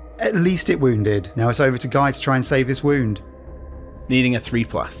 At least it wounded. Now it's over to Guy to try and save this wound. Needing a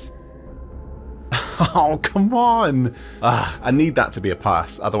 3+. Oh, come on! I need that to be a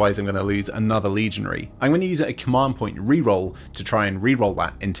pass, otherwise I'm going to lose another Legionary. I'm going to use a command point reroll to try and reroll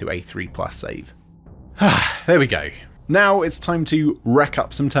that into a 3+ save. There we go. Now it's time to wreck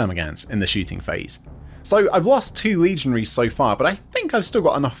up some Termagants in the shooting phase. So I've lost 2 Legionaries so far, but I think I've still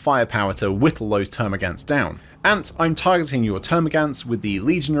got enough firepower to whittle those Termagants down. Ant, I'm targeting your Termagants with the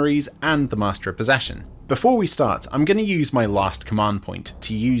Legionaries and the Master of Possession. Before we start, I'm going to use my last command point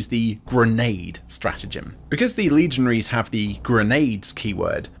to use the grenade stratagem. Because the Legionaries have the grenades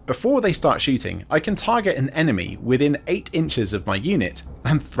keyword, before they start shooting, I can target an enemy within 8 inches of my unit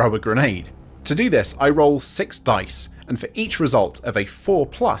and throw a grenade. To do this, I roll 6 dice, and for each result of a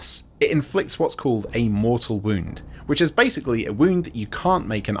 4+, it inflicts what's called a mortal wound, which is basically a wound that you can't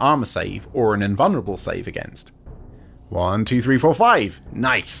make an armor save or an invulnerable save against. 1, 2, 3, 4, 5.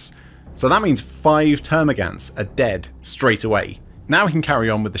 Nice! So that means 5 Termagants are dead straight away. Now we can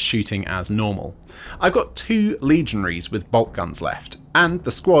carry on with the shooting as normal. I've got 2 Legionaries with bolt guns left, and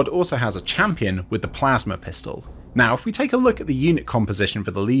the squad also has a champion with the plasma pistol. Now, if we take a look at the unit composition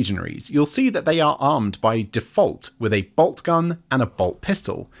for the Legionaries, you'll see that they are armed by default with a bolt gun and a bolt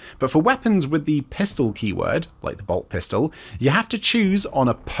pistol. But for weapons with the pistol keyword, like the bolt pistol, you have to choose on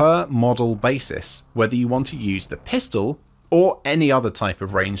a per model basis whether you want to use the pistol or any other type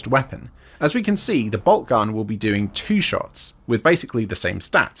of ranged weapon. As we can see, the bolt gun will be doing 2 shots, with basically the same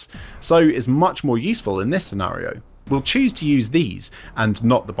stats, so is much more useful in this scenario. We'll choose to use these, and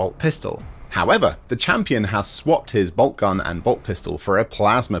not the bolt pistol. However, the champion has swapped his bolt gun and bolt pistol for a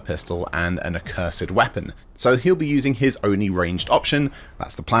plasma pistol and an accursed weapon, so he'll be using his only ranged option,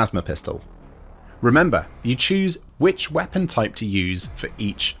 that's the plasma pistol. Remember, you choose which weapon type to use for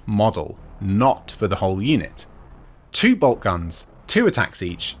each model, not for the whole unit. 2 bolt guns, 2 attacks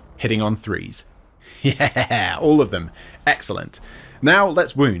each, hitting on 3s. Yeah, all of them. Excellent. Now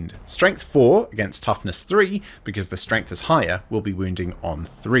let's wound. Strength 4 against toughness 3, because the strength is higher, will be wounding on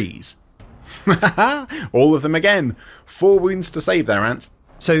 3s. All of them again. 4 wounds to save there, Ant.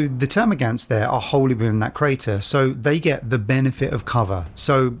 So the Termagants there are wholly within that crater, so they get the benefit of cover.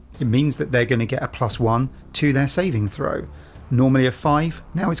 So it means that they're going to get a +1 to their saving throw. Normally a 5,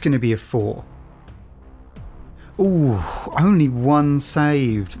 now it's going to be a 4. Ooh, only 1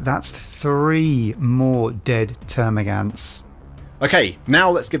 saved. That's 3 more dead Termagants. Okay, now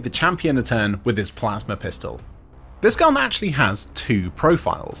let's give the champion a turn with his plasma pistol. This gun actually has 2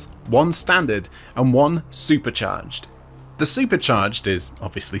 profiles, one standard and one supercharged. The supercharged is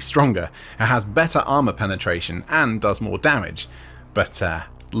obviously stronger, it has better armor penetration and does more damage, but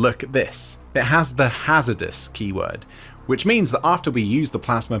look at this. It has the hazardous keyword, which means that after we use the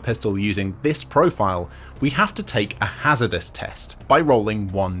plasma pistol using this profile, we have to take a hazardous test by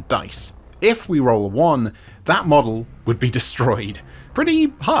rolling 1 dice. If we roll a 1, that model would be destroyed.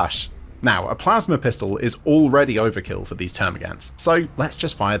 Pretty harsh. Now, a plasma pistol is already overkill for these Termagants, so let's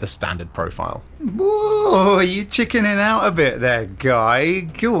just fire the standard profile. Whoa, you're chickening out a bit there, Guy.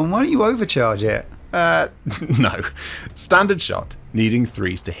 Go on, why don't you overcharge it? No. Standard shot, needing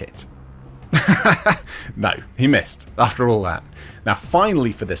 3s to hit. No, he missed, after all that. Now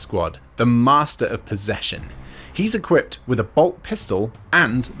finally for this squad, the Master of Possession. He's equipped with a bolt pistol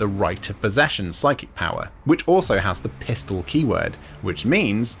and the Right of Possession psychic power, which also has the pistol keyword, which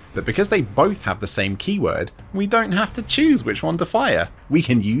means that because they both have the same keyword, we don't have to choose which one to fire. We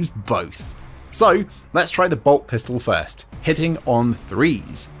can use both. So let's try the bolt pistol first, hitting on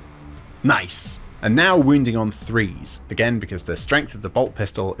 3s. Nice. And now wounding on 3s, again because the strength of the bolt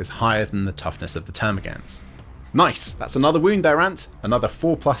pistol is higher than the toughness of the Termagants. Nice, that's another wound there, Ant. Another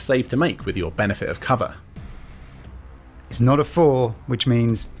 4+ save to make with your benefit of cover. It's not a 4, which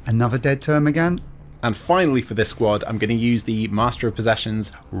means another dead Termagant. And finally for this squad, I'm going to use the Master of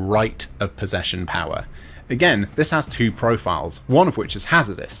Possession's Right of Possession power. Again, this has 2 profiles, one of which is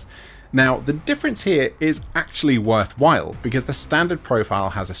hazardous. Now, the difference here is actually worthwhile, because the standard profile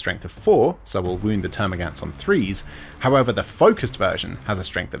has a strength of 4, so we'll wound the Termagants on 3s, however the focused version has a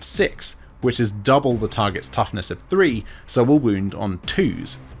strength of 6, which is double the target's toughness of 3, so will wound on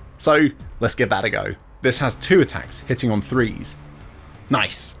 2s. So let's give that a go. This has 2 attacks hitting on 3s.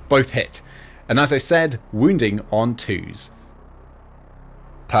 Nice, both hit. And as I said, wounding on 2s.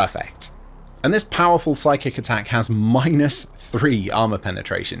 Perfect. And this powerful psychic attack has -3 armor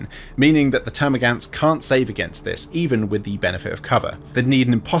penetration, meaning that the Termagants can't save against this even with the benefit of cover. They'd need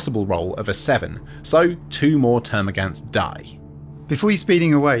an impossible roll of a 7, so 2 more Termagants die. Before you're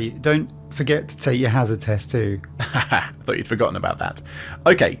speeding away, don't forget to take your hazard test too. I thought you'd forgotten about that.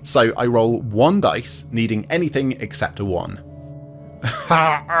 Okay, so I roll 1 dice, needing anything except a 1.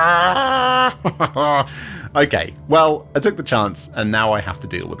 Okay, well, I took the chance and now I have to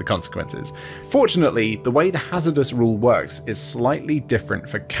deal with the consequences. Fortunately, the way the hazardous rule works is slightly different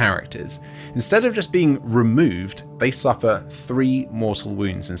for characters. Instead of just being removed, they suffer 3 mortal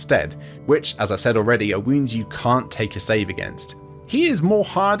wounds instead, which, as I've said already, are wounds you can't take a save against. He is more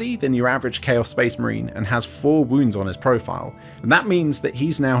hardy than your average Chaos Space Marine and has 4 wounds on his profile, and that means that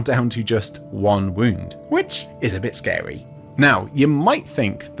he's now down to just 1 wound, which is a bit scary. Now, you might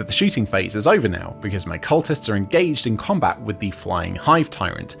think that the shooting phase is over now because my cultists are engaged in combat with the flying Hive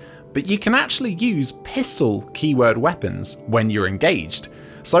Tyrant, but you can actually use pistol keyword weapons when you're engaged.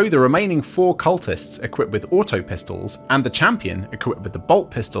 So the remaining 4 cultists equipped with auto pistols and the champion equipped with the bolt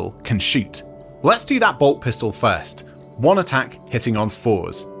pistol can shoot. Let's do that bolt pistol first. 1 attack hitting on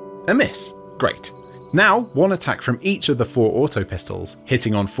 4s. A miss. Great. Now 1 attack from each of the 4 auto pistols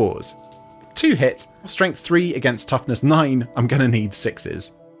hitting on 4s. 2 hit, strength 3 against toughness 9, I'm gonna need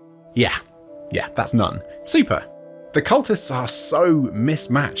 6s. Yeah, that's none. Super. The cultists are so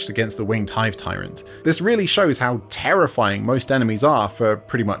mismatched against the winged Hive Tyrant. This really shows how terrifying most enemies are for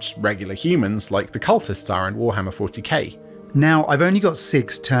pretty much regular humans like the cultists are in Warhammer 40k. Now, I've only got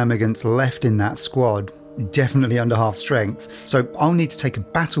 6 Termagants left in that squad, definitely under half strength, so I'll need to take a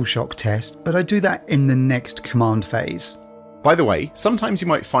battle shock test, but I do that in the next command phase. By the way, sometimes you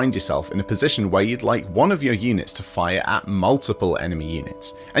might find yourself in a position where you'd like one of your units to fire at multiple enemy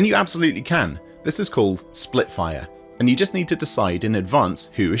units, and you absolutely can. This is called split fire, and you just need to decide in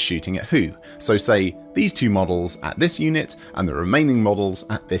advance who is shooting at who. So say, these 2 models at this unit, and the remaining models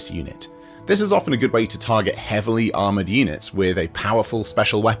at this unit. This is often a good way to target heavily armoured units with a powerful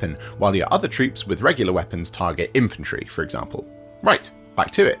special weapon, while your other troops with regular weapons target infantry, for example. Right, back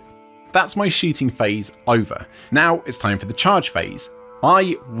to it. That's my shooting phase over. Now it's time for the charge phase.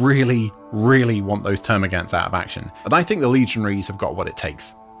 I really want those Termagants out of action, and I think the Legionaries have got what it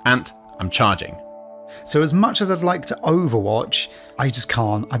takes. And I'm charging. So as much as I'd like to overwatch, I just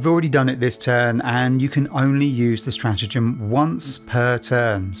can't. I've already done it this turn, and you can only use the stratagem once per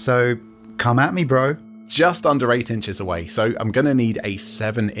turn. So come at me, bro. Just under 8 inches away, so I'm gonna need a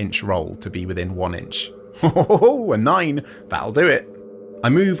 7-inch roll to be within 1 inch. Oh, a 9, that'll do it. I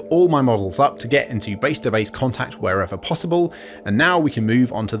move all my models up to get into base-to-base contact wherever possible, and now we can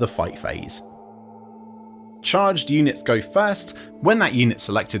move on to the fight phase. Charged units go first. When that unit's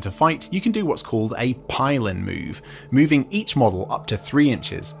selected to fight, you can do what's called a pile-in move, moving each model up to 3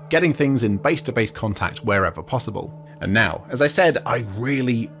 inches, getting things in base-to-base contact wherever possible. And now, as I said, I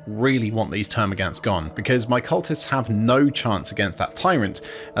really want these Termagants gone, because my cultists have no chance against that tyrant,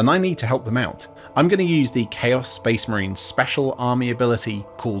 and I need to help them out. I'm going to use the Chaos Space Marine special army ability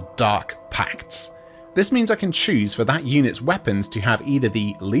called Dark Pacts. This means I can choose for that unit's weapons to have either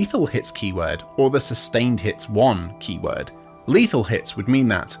the lethal hits keyword or the sustained hits 1 keyword. Lethal hits would mean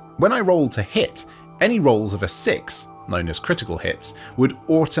that when I roll to hit, any rolls of a 6, known as critical hits, would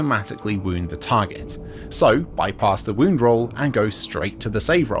automatically wound the target. So bypass the wound roll and go straight to the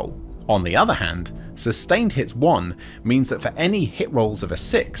save roll. On the other hand, sustained hits 1 means that for any hit rolls of a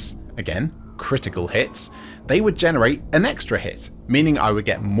 6, again, critical hits, they would generate an extra hit, meaning I would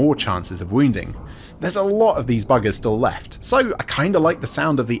get more chances of wounding. There's a lot of these buggers still left, so I kinda like the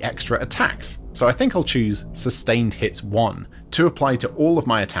sound of the extra attacks, so I think I'll choose Sustained Hits 1 to apply to all of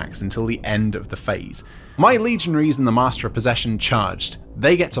my attacks until the end of the phase. My Legionaries and the Master of Possession charged,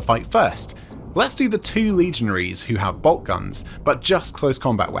 they get to fight first. Let's do the 2 Legionaries who have bolt guns, but just close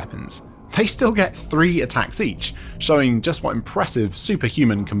combat weapons. They still get 3 attacks each, showing just what impressive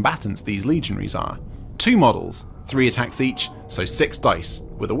superhuman combatants these Legionaries are. 2 models, 3 attacks each, so 6 dice,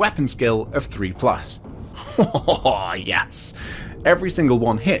 with a weapon skill of 3+. Oh yes! Every single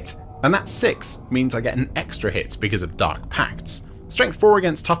one hit, and that 6 means I get an extra hit because of Dark Pacts. Strength 4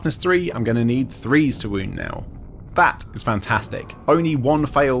 against Toughness 3, I'm going to need 3s to wound now. That is fantastic. Only 1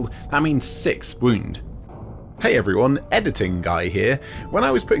 failed, that means 6 wound. Hey everyone, editing guy here. When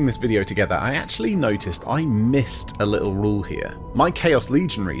I was putting this video together, I actually noticed I missed a little rule here. My Chaos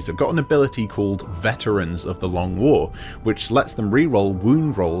Legionaries have got an ability called Veterans of the Long War, which lets them reroll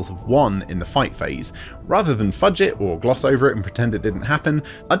wound rolls of 1 in the fight phase. Rather than fudge it or gloss over it and pretend it didn't happen,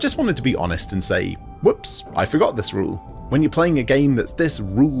 I just wanted to be honest and say, whoops, I forgot this rule. When you're playing a game that's this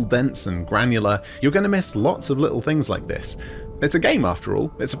rule dense and granular, you're going to miss lots of little things like this. It's a game after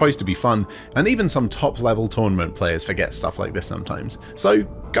all, it's supposed to be fun, and even some top level tournament players forget stuff like this sometimes, so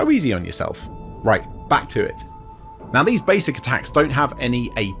go easy on yourself. Right, back to it. Now these basic attacks don't have any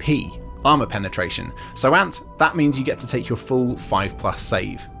AP, armour penetration, so Ant, that means you get to take your full 5+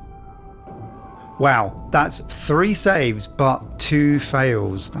 save. Wow, that's 3 saves but 2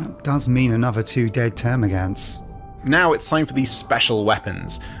 fails. That does mean another 2 dead Termagants. Now it's time for these special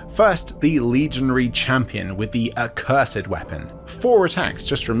weapons. First, the Legionary Champion with the Accursed Weapon. 4 attacks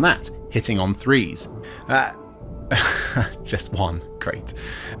just from that, hitting on 3s. Just 1, great.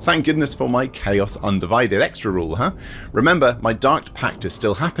 Thank goodness for my Chaos Undivided extra rule, huh? Remember, my Dark Pact is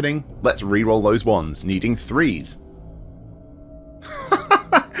still happening. Let's reroll those 1s, needing 3s.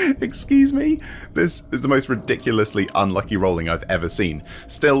 Excuse me? This is the most ridiculously unlucky rolling I've ever seen.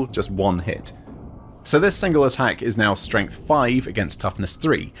 Still, just 1 hit. So this single attack is now strength 5 against toughness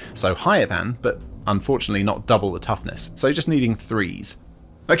 3, so higher than, but unfortunately not double the toughness, so just needing 3s.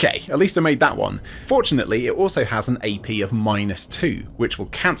 Okay, at least I made that one. Fortunately, it also has an AP of -2, which will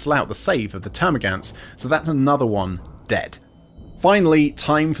cancel out the save of the Termagants, so that's another one dead. Finally,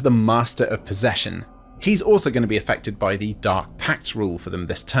 time for the Master of Possession. He's also going to be affected by the Dark Pact rule for them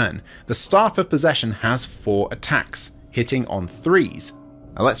this turn. The Staff of Possession has 4 attacks, hitting on 3s.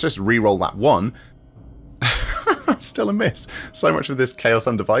 Now let's just reroll that 1. Still a miss. So much for this Chaos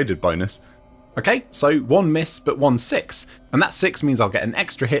Undivided bonus. Okay, so 1 miss but 1 6, and that 6 means I'll get an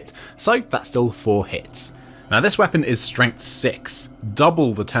extra hit, so that's still 4 hits. Now this weapon is strength 6,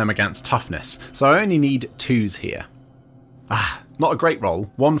 double the Termagant's toughness, so I only need 2s here. Not a great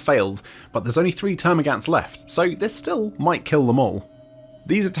roll, 1 failed, but there's only 3 Termagants left, so this still might kill them all.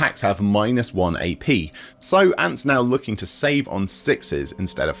 These attacks have -1 AP, so Ant's now looking to save on 6s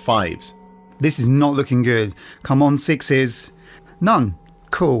instead of 5s. This is not looking good. Come on, 6s. None.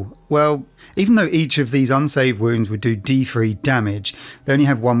 Cool. Well, even though each of these unsaved wounds would do D3 damage, they only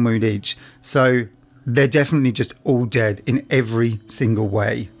have 1 wound each, so they're definitely just all dead in every single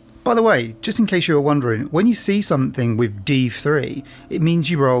way. By the way, just in case you were wondering, when you see something with D3, it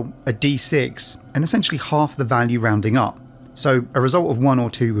means you roll a D6 and essentially half the value rounding up. So a result of 1 or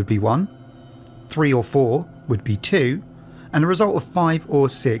 2 would be 1, 3 or 4 would be 2, and a result of 5 or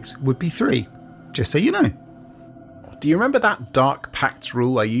 6 would be 3, just so you know. Do you remember that Dark Pact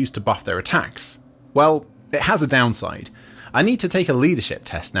rule I used to buff their attacks? Well, it has a downside. I need to take a leadership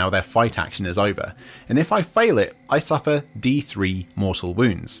test now their fight action is over, and if I fail it, I suffer D3 mortal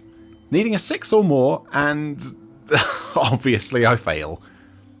wounds. Needing a 6 or more, and obviously I fail.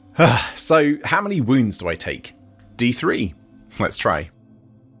 So how many wounds do I take? D3. Let's try.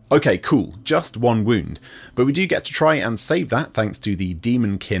 Okay, cool, just 1 wound, but we do get to try and save that thanks to the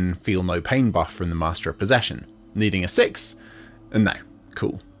Demonkin Feel No Pain buff from the Master of Possession. Needing a 6, and no,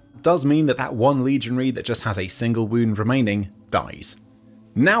 cool. Does mean that that 1 legionary that just has a single wound remaining dies.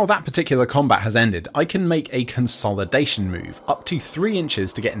 Now that particular combat has ended, I can make a consolidation move, up to 3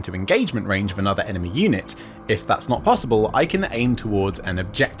 inches to get into engagement range of another enemy unit. If that's not possible, I can aim towards an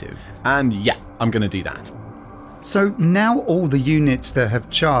objective, and yeah, I'm going to do that. So now all the units that have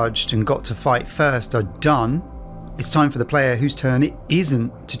charged and got to fight first are done. It's time for the player whose turn it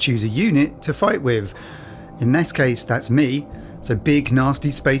isn't to choose a unit to fight with. In this case, that's me. So big nasty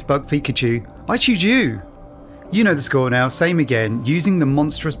space bug Pikachu, I choose you. You know the score now, same again, using the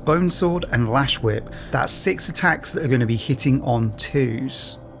monstrous Bone Sword and Lash Whip. That's 6 attacks that are going to be hitting on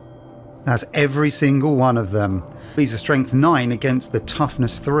 2s. That's every single one of them. These are strength 9 against the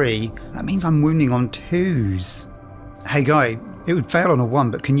toughness 3. That means I'm wounding on 2s. Hey guy, it would fail on a 1,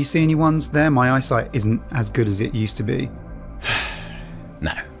 but can you see any ones there? My eyesight isn't as good as it used to be.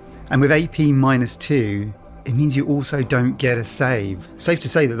 No. And with AP -2, it means you also don't get a save. Safe to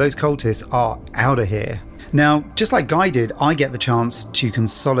say that those cultists are out of here. Now, just like Guy did, I get the chance to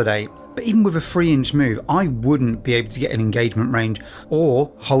consolidate. But even with a 3-inch move, I wouldn't be able to get an engagement range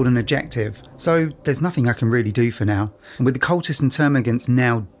or hold an objective. So there's nothing I can really do for now. And with the cultists and Termagants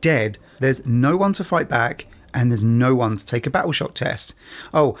now dead, there's no one to fight back, and there's no one to take a battle shock test.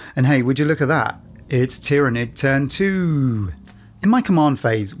 Oh, and hey, would you look at that? It's Tyranid turn 2. In my command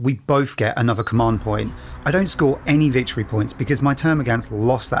phase, we both get another command point. I don't score any victory points because my Termagants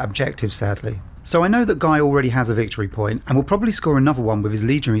lost that objective, sadly. So I know that Guy already has a victory point and will probably score another one with his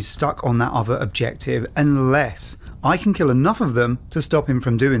legionaries stuck on that other objective, unless I can kill enough of them to stop him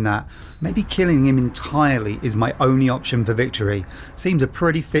from doing that. Maybe killing him entirely is my only option for victory. Seems a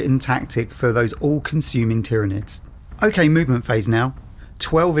pretty fitting tactic for those all-consuming Tyranids. Okay, movement phase now.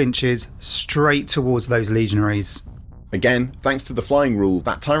 12 inches straight towards those legionaries. Again, thanks to the flying rule,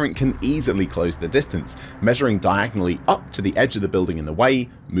 that tyrant can easily close the distance, measuring diagonally up to the edge of the building in the way,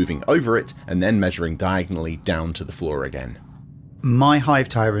 moving over it, and then measuring diagonally down to the floor again. My Hive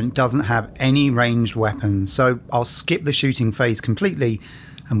Tyrant doesn't have any ranged weapons, so I'll skip the shooting phase completely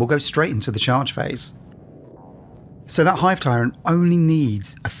and we'll go straight into the charge phase. So that Hive Tyrant only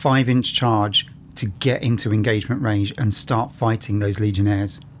needs a 5-inch charge to get into engagement range and start fighting those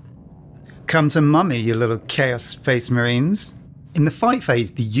Legionnaires. Come to mummy, you little Chaos Space Marines. In the fight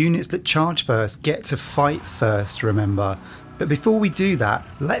phase, the units that charge first get to fight first, remember. But before we do that,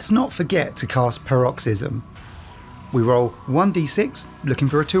 let's not forget to cast Paroxysm. We roll 1d6, looking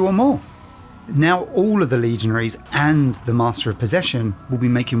for a 2 or more. Now all of the Legionaries and the Master of Possession will be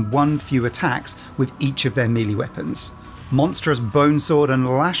making 1 few attacks with each of their melee weapons. Monstrous Bone Sword and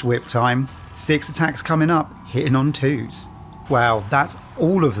Lash Whip time, 6 attacks coming up, hitting on 2s. Wow, that's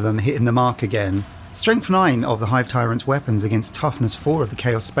all of them hitting the mark again. Strength 9 of the Hive Tyrant's weapons against Toughness 4 of the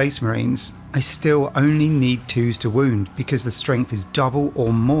Chaos Space Marines. I still only need 2s to wound because the strength is double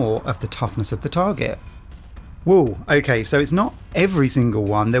or more of the toughness of the target. Whoa, okay, so it's not every single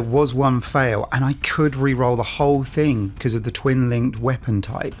one, there was one fail, and I could re-roll the whole thing because of the twin-linked weapon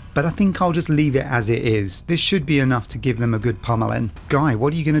type. But I think I'll just leave it as it is. This should be enough to give them a good pummeling. Guy,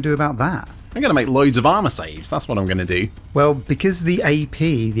 what are you going to do about that? I'm going to make loads of armour saves, that's what I'm going to do. Well, because the AP,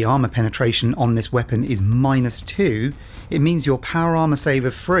 the armour penetration on this weapon is -2, it means your power armour save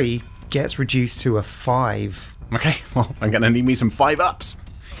of 3 gets reduced to a 5. Okay, well, I'm going to need me some 5-ups.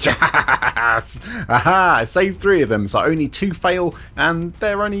 Yes! Aha! I saved 3 of them, so only 2 fail, and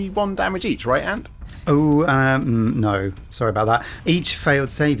they're only 1 damage each, right, Ant? Oh, no. Sorry about that. Each failed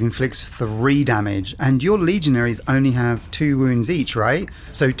save inflicts 3 damage, and your Legionaries only have 2 wounds each, right?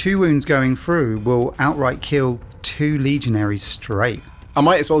 So 2 wounds going through will outright kill 2 Legionaries straight. I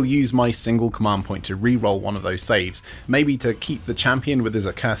might as well use my single command point to re-roll one of those saves, maybe to keep the champion with his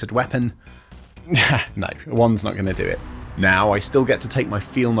accursed weapon. No, 1's not going to do it. Now I still get to take my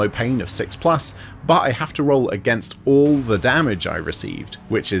Feel No Pain of 6+, but I have to roll against all the damage I received,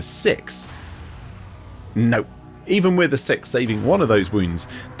 which is 6. Nope. Even with a 6 saving one of those wounds,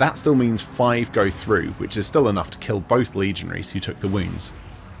 that still means 5 go through, which is still enough to kill both Legionaries who took the wounds.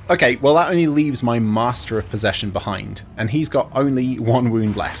 Okay, well that only leaves my Master of Possession behind, and he's got only 1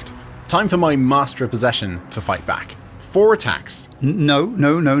 wound left. Time for my Master of Possession to fight back. 4 attacks. No,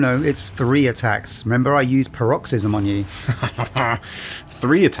 it's 3 attacks. Remember I used Paroxysm on you.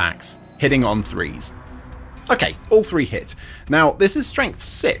 3 attacks, hitting on 3s. Okay, all 3 hit. Now this is strength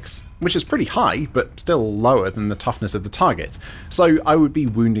 6, which is pretty high, but still lower than the toughness of the target, so I would be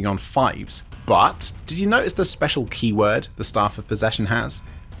wounding on 5s. But did you notice the special keyword the Staff of Possession has?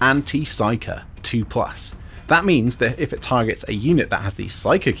 Anti-Psyker 2+. That means that if it targets a unit that has the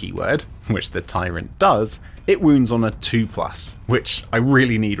Psyker keyword, which the Tyrant does, it wounds on a 2+, which I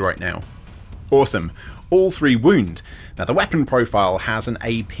really need right now. Awesome, all 3 wound. Now the weapon profile has an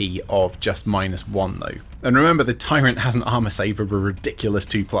AP of just -1 though. And remember, the Tyrant has an armor save of a ridiculous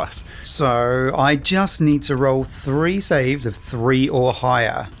 2+. So I just need to roll 3 saves of 3 or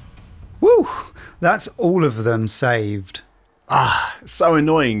higher. Woo! That's all of them saved. Ah, so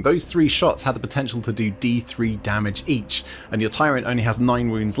annoying. Those 3 shots had the potential to do D3 damage each, and your Tyrant only has 9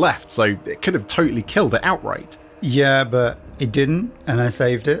 wounds left, so it could have totally killed it outright. Yeah, but it didn't, and I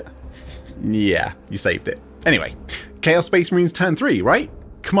saved it. Yeah, you saved it. Anyway, Chaos Space Marines turn 3, right?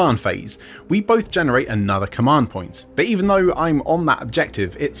 Command phase. We both generate another command point, but even though I'm on that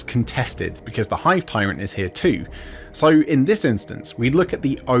objective, it's contested because the Hive Tyrant is here too. So in this instance, we look at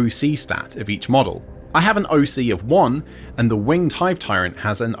the OC stat of each model. I have an OC of 1, and the Winged Hive Tyrant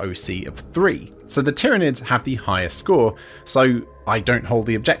has an OC of 3. So the Tyranids have the highest score, so I don't hold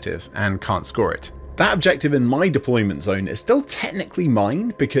the objective and can't score it. That objective in my deployment zone is still technically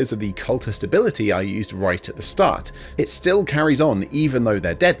mine because of the cultist ability I used right at the start. It still carries on even though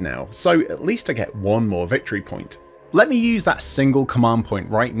they're dead now, so at least I get 1 more victory point. Let me use that single command point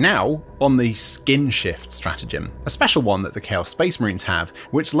right now on the Skin Shift stratagem, a special one that the Chaos Space Marines have,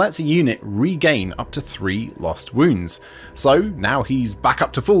 which lets a unit regain up to 3 lost wounds. So now he's back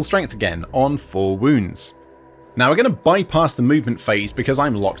up to full strength again on 4 wounds. Now we're going to bypass the movement phase because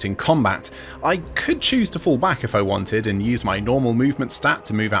I'm locked in combat. I could choose to fall back if I wanted and use my normal movement stat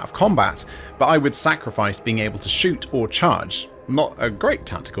to move out of combat, but I would sacrifice being able to shoot or charge. not a great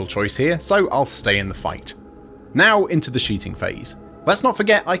tactical choice here, so I'll stay in the fight. Now into the shooting phase. Let's not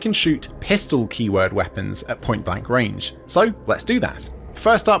forget I can shoot pistol keyword weapons at point blank range, so let's do that.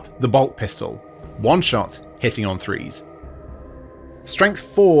 First up, the bolt pistol. One shot, hitting on 3s. Strength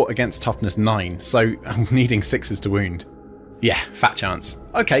 4 against toughness 9, so I'm needing 6s to wound. Yeah, fat chance.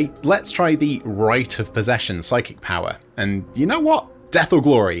 Okay, let's try the Right of Possession psychic power. And you know what? Death or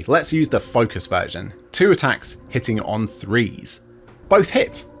Glory, let's use the focus version. 2 attacks hitting on 3s. Both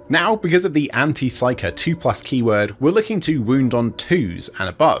hit. Now, because of the anti-psyker 2+ keyword, we're looking to wound on 2s and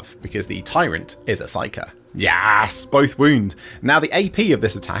above, because the Tyrant is a psyker. Yes, both wound. Now the AP of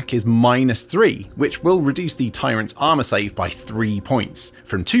this attack is -3, which will reduce the Tyrant's armor save by 3 points,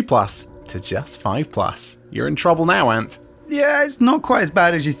 from 2+ to just 5+. You're in trouble now, Ant. Yeah, it's not quite as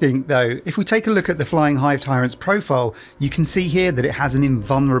bad as you think though. If we take a look at the Flying Hive Tyrant's profile, you can see here that it has an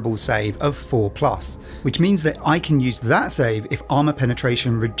invulnerable save of 4+, which means that I can use that save if armor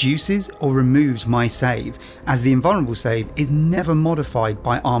penetration reduces or removes my save, as the invulnerable save is never modified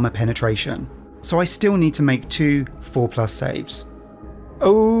by armor penetration. So I still need to make 2 4+ saves.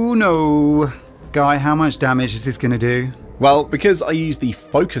 Oh no! Guy, how much damage is this going to do? Well, because I use the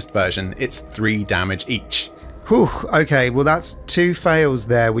focused version, it's 3 damage each. Whew, okay, well that's 2 fails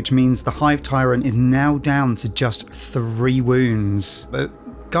there, which means the Hive Tyrant is now down to just 3 wounds. But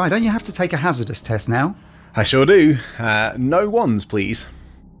Guy, don't you have to take a hazardous test now? I sure do. No ones, please.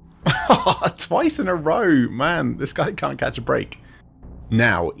 Twice in a row! Man, this guy can't catch a break.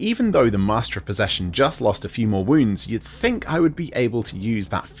 Now, even though the Master of Possession just lost a few more wounds, you'd think I would be able to use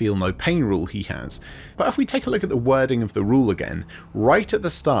that Feel No Pain rule he has. But if we take a look at the wording of the rule again, right at the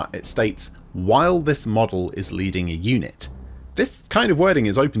start it states, while this model is leading a unit. This kind of wording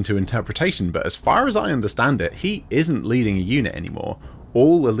is open to interpretation, but as far as I understand it, he isn't leading a unit anymore.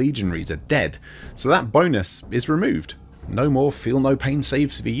 All the legionaries are dead, so that bonus is removed. No more Feel No Pain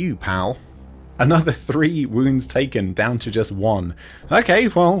saves for you, pal. Another 3 wounds taken, down to just 1. Okay,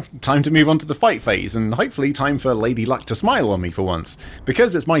 well, time to move on to the fight phase, and hopefully time for Lady Luck to smile on me for once.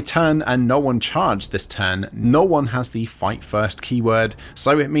 Because it's my turn and no one charged this turn, no one has the fight first keyword,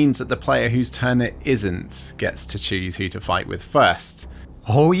 so it means that the player whose turn it isn't gets to choose who to fight with first.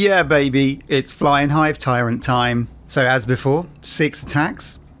 Oh yeah, baby, it's Flying Hive Tyrant time. So as before, 6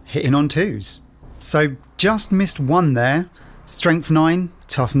 attacks, hitting on 2s. So just missed 1 there. Strength 9,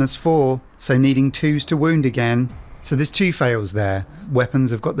 toughness 4, so needing 2s to wound again. So there's 2 fails there.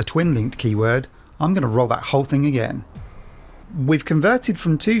 Weapons have got the twin linked keyword. I'm going to roll that whole thing again. We've converted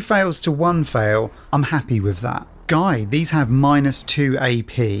from 2 fails to 1 fail. I'm happy with that. Guy, these have -2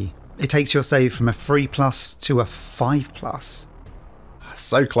 AP. It takes your save from a 3+ to a 5+.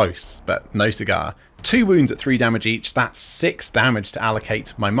 So close, but no cigar. 2 wounds at 3 damage each, that's 6 damage to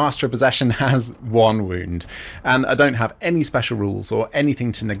allocate. My Master of Possession has 1 wound, and I don't have any special rules or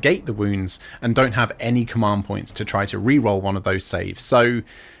anything to negate the wounds, and don't have any command points to try to reroll one of those saves, so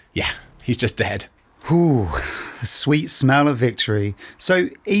yeah, he's just dead. Ooh, the sweet smell of victory. So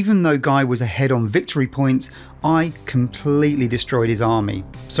even though Guy was ahead on victory points, I completely destroyed his army,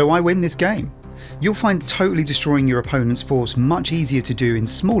 so I win this game. You'll find totally destroying your opponent's force much easier to do in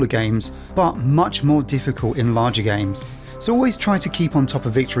smaller games, but much more difficult in larger games. So always try to keep on top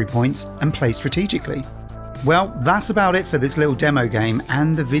of victory points and play strategically. Well, that's about it for this little demo game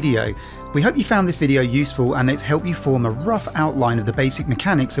and the video. We hope you found this video useful and it's helped you form a rough outline of the basic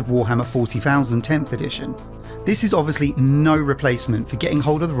mechanics of Warhammer 40,000 10th edition. This is obviously no replacement for getting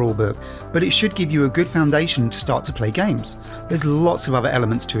hold of the rulebook, but it should give you a good foundation to start to play games. There's lots of other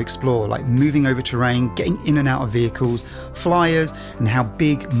elements to explore, like moving over terrain, getting in and out of vehicles, flyers, and how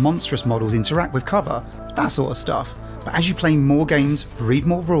big, monstrous models interact with cover, that sort of stuff. But as you play more games, read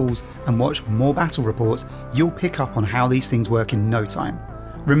more rules, and watch more battle reports, you'll pick up on how these things work in no time.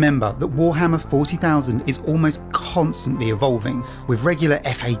 Remember that Warhammer 40,000 is almost constantly evolving, with regular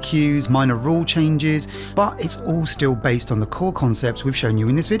FAQs, minor rule changes, but it's all still based on the core concepts we've shown you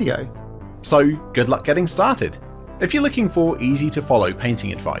in this video. So good luck getting started. If you're looking for easy to follow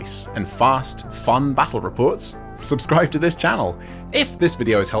painting advice and fast, fun battle reports, subscribe to this channel. If this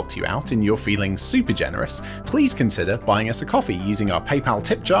video has helped you out and you're feeling super generous, please consider buying us a coffee using our PayPal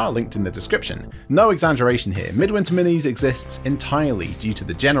tip jar linked in the description. No exaggeration here, Midwinter Minis exists entirely due to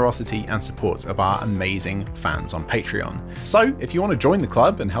the generosity and support of our amazing fans on Patreon. So if you want to join the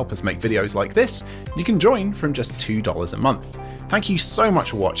club and help us make videos like this, you can join from just $2 a month. Thank you so much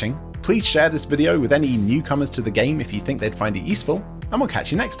for watching. Please share this video with any newcomers to the game if you think they'd find it useful, and we'll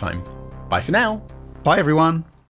catch you next time. Bye for now. Bye everyone.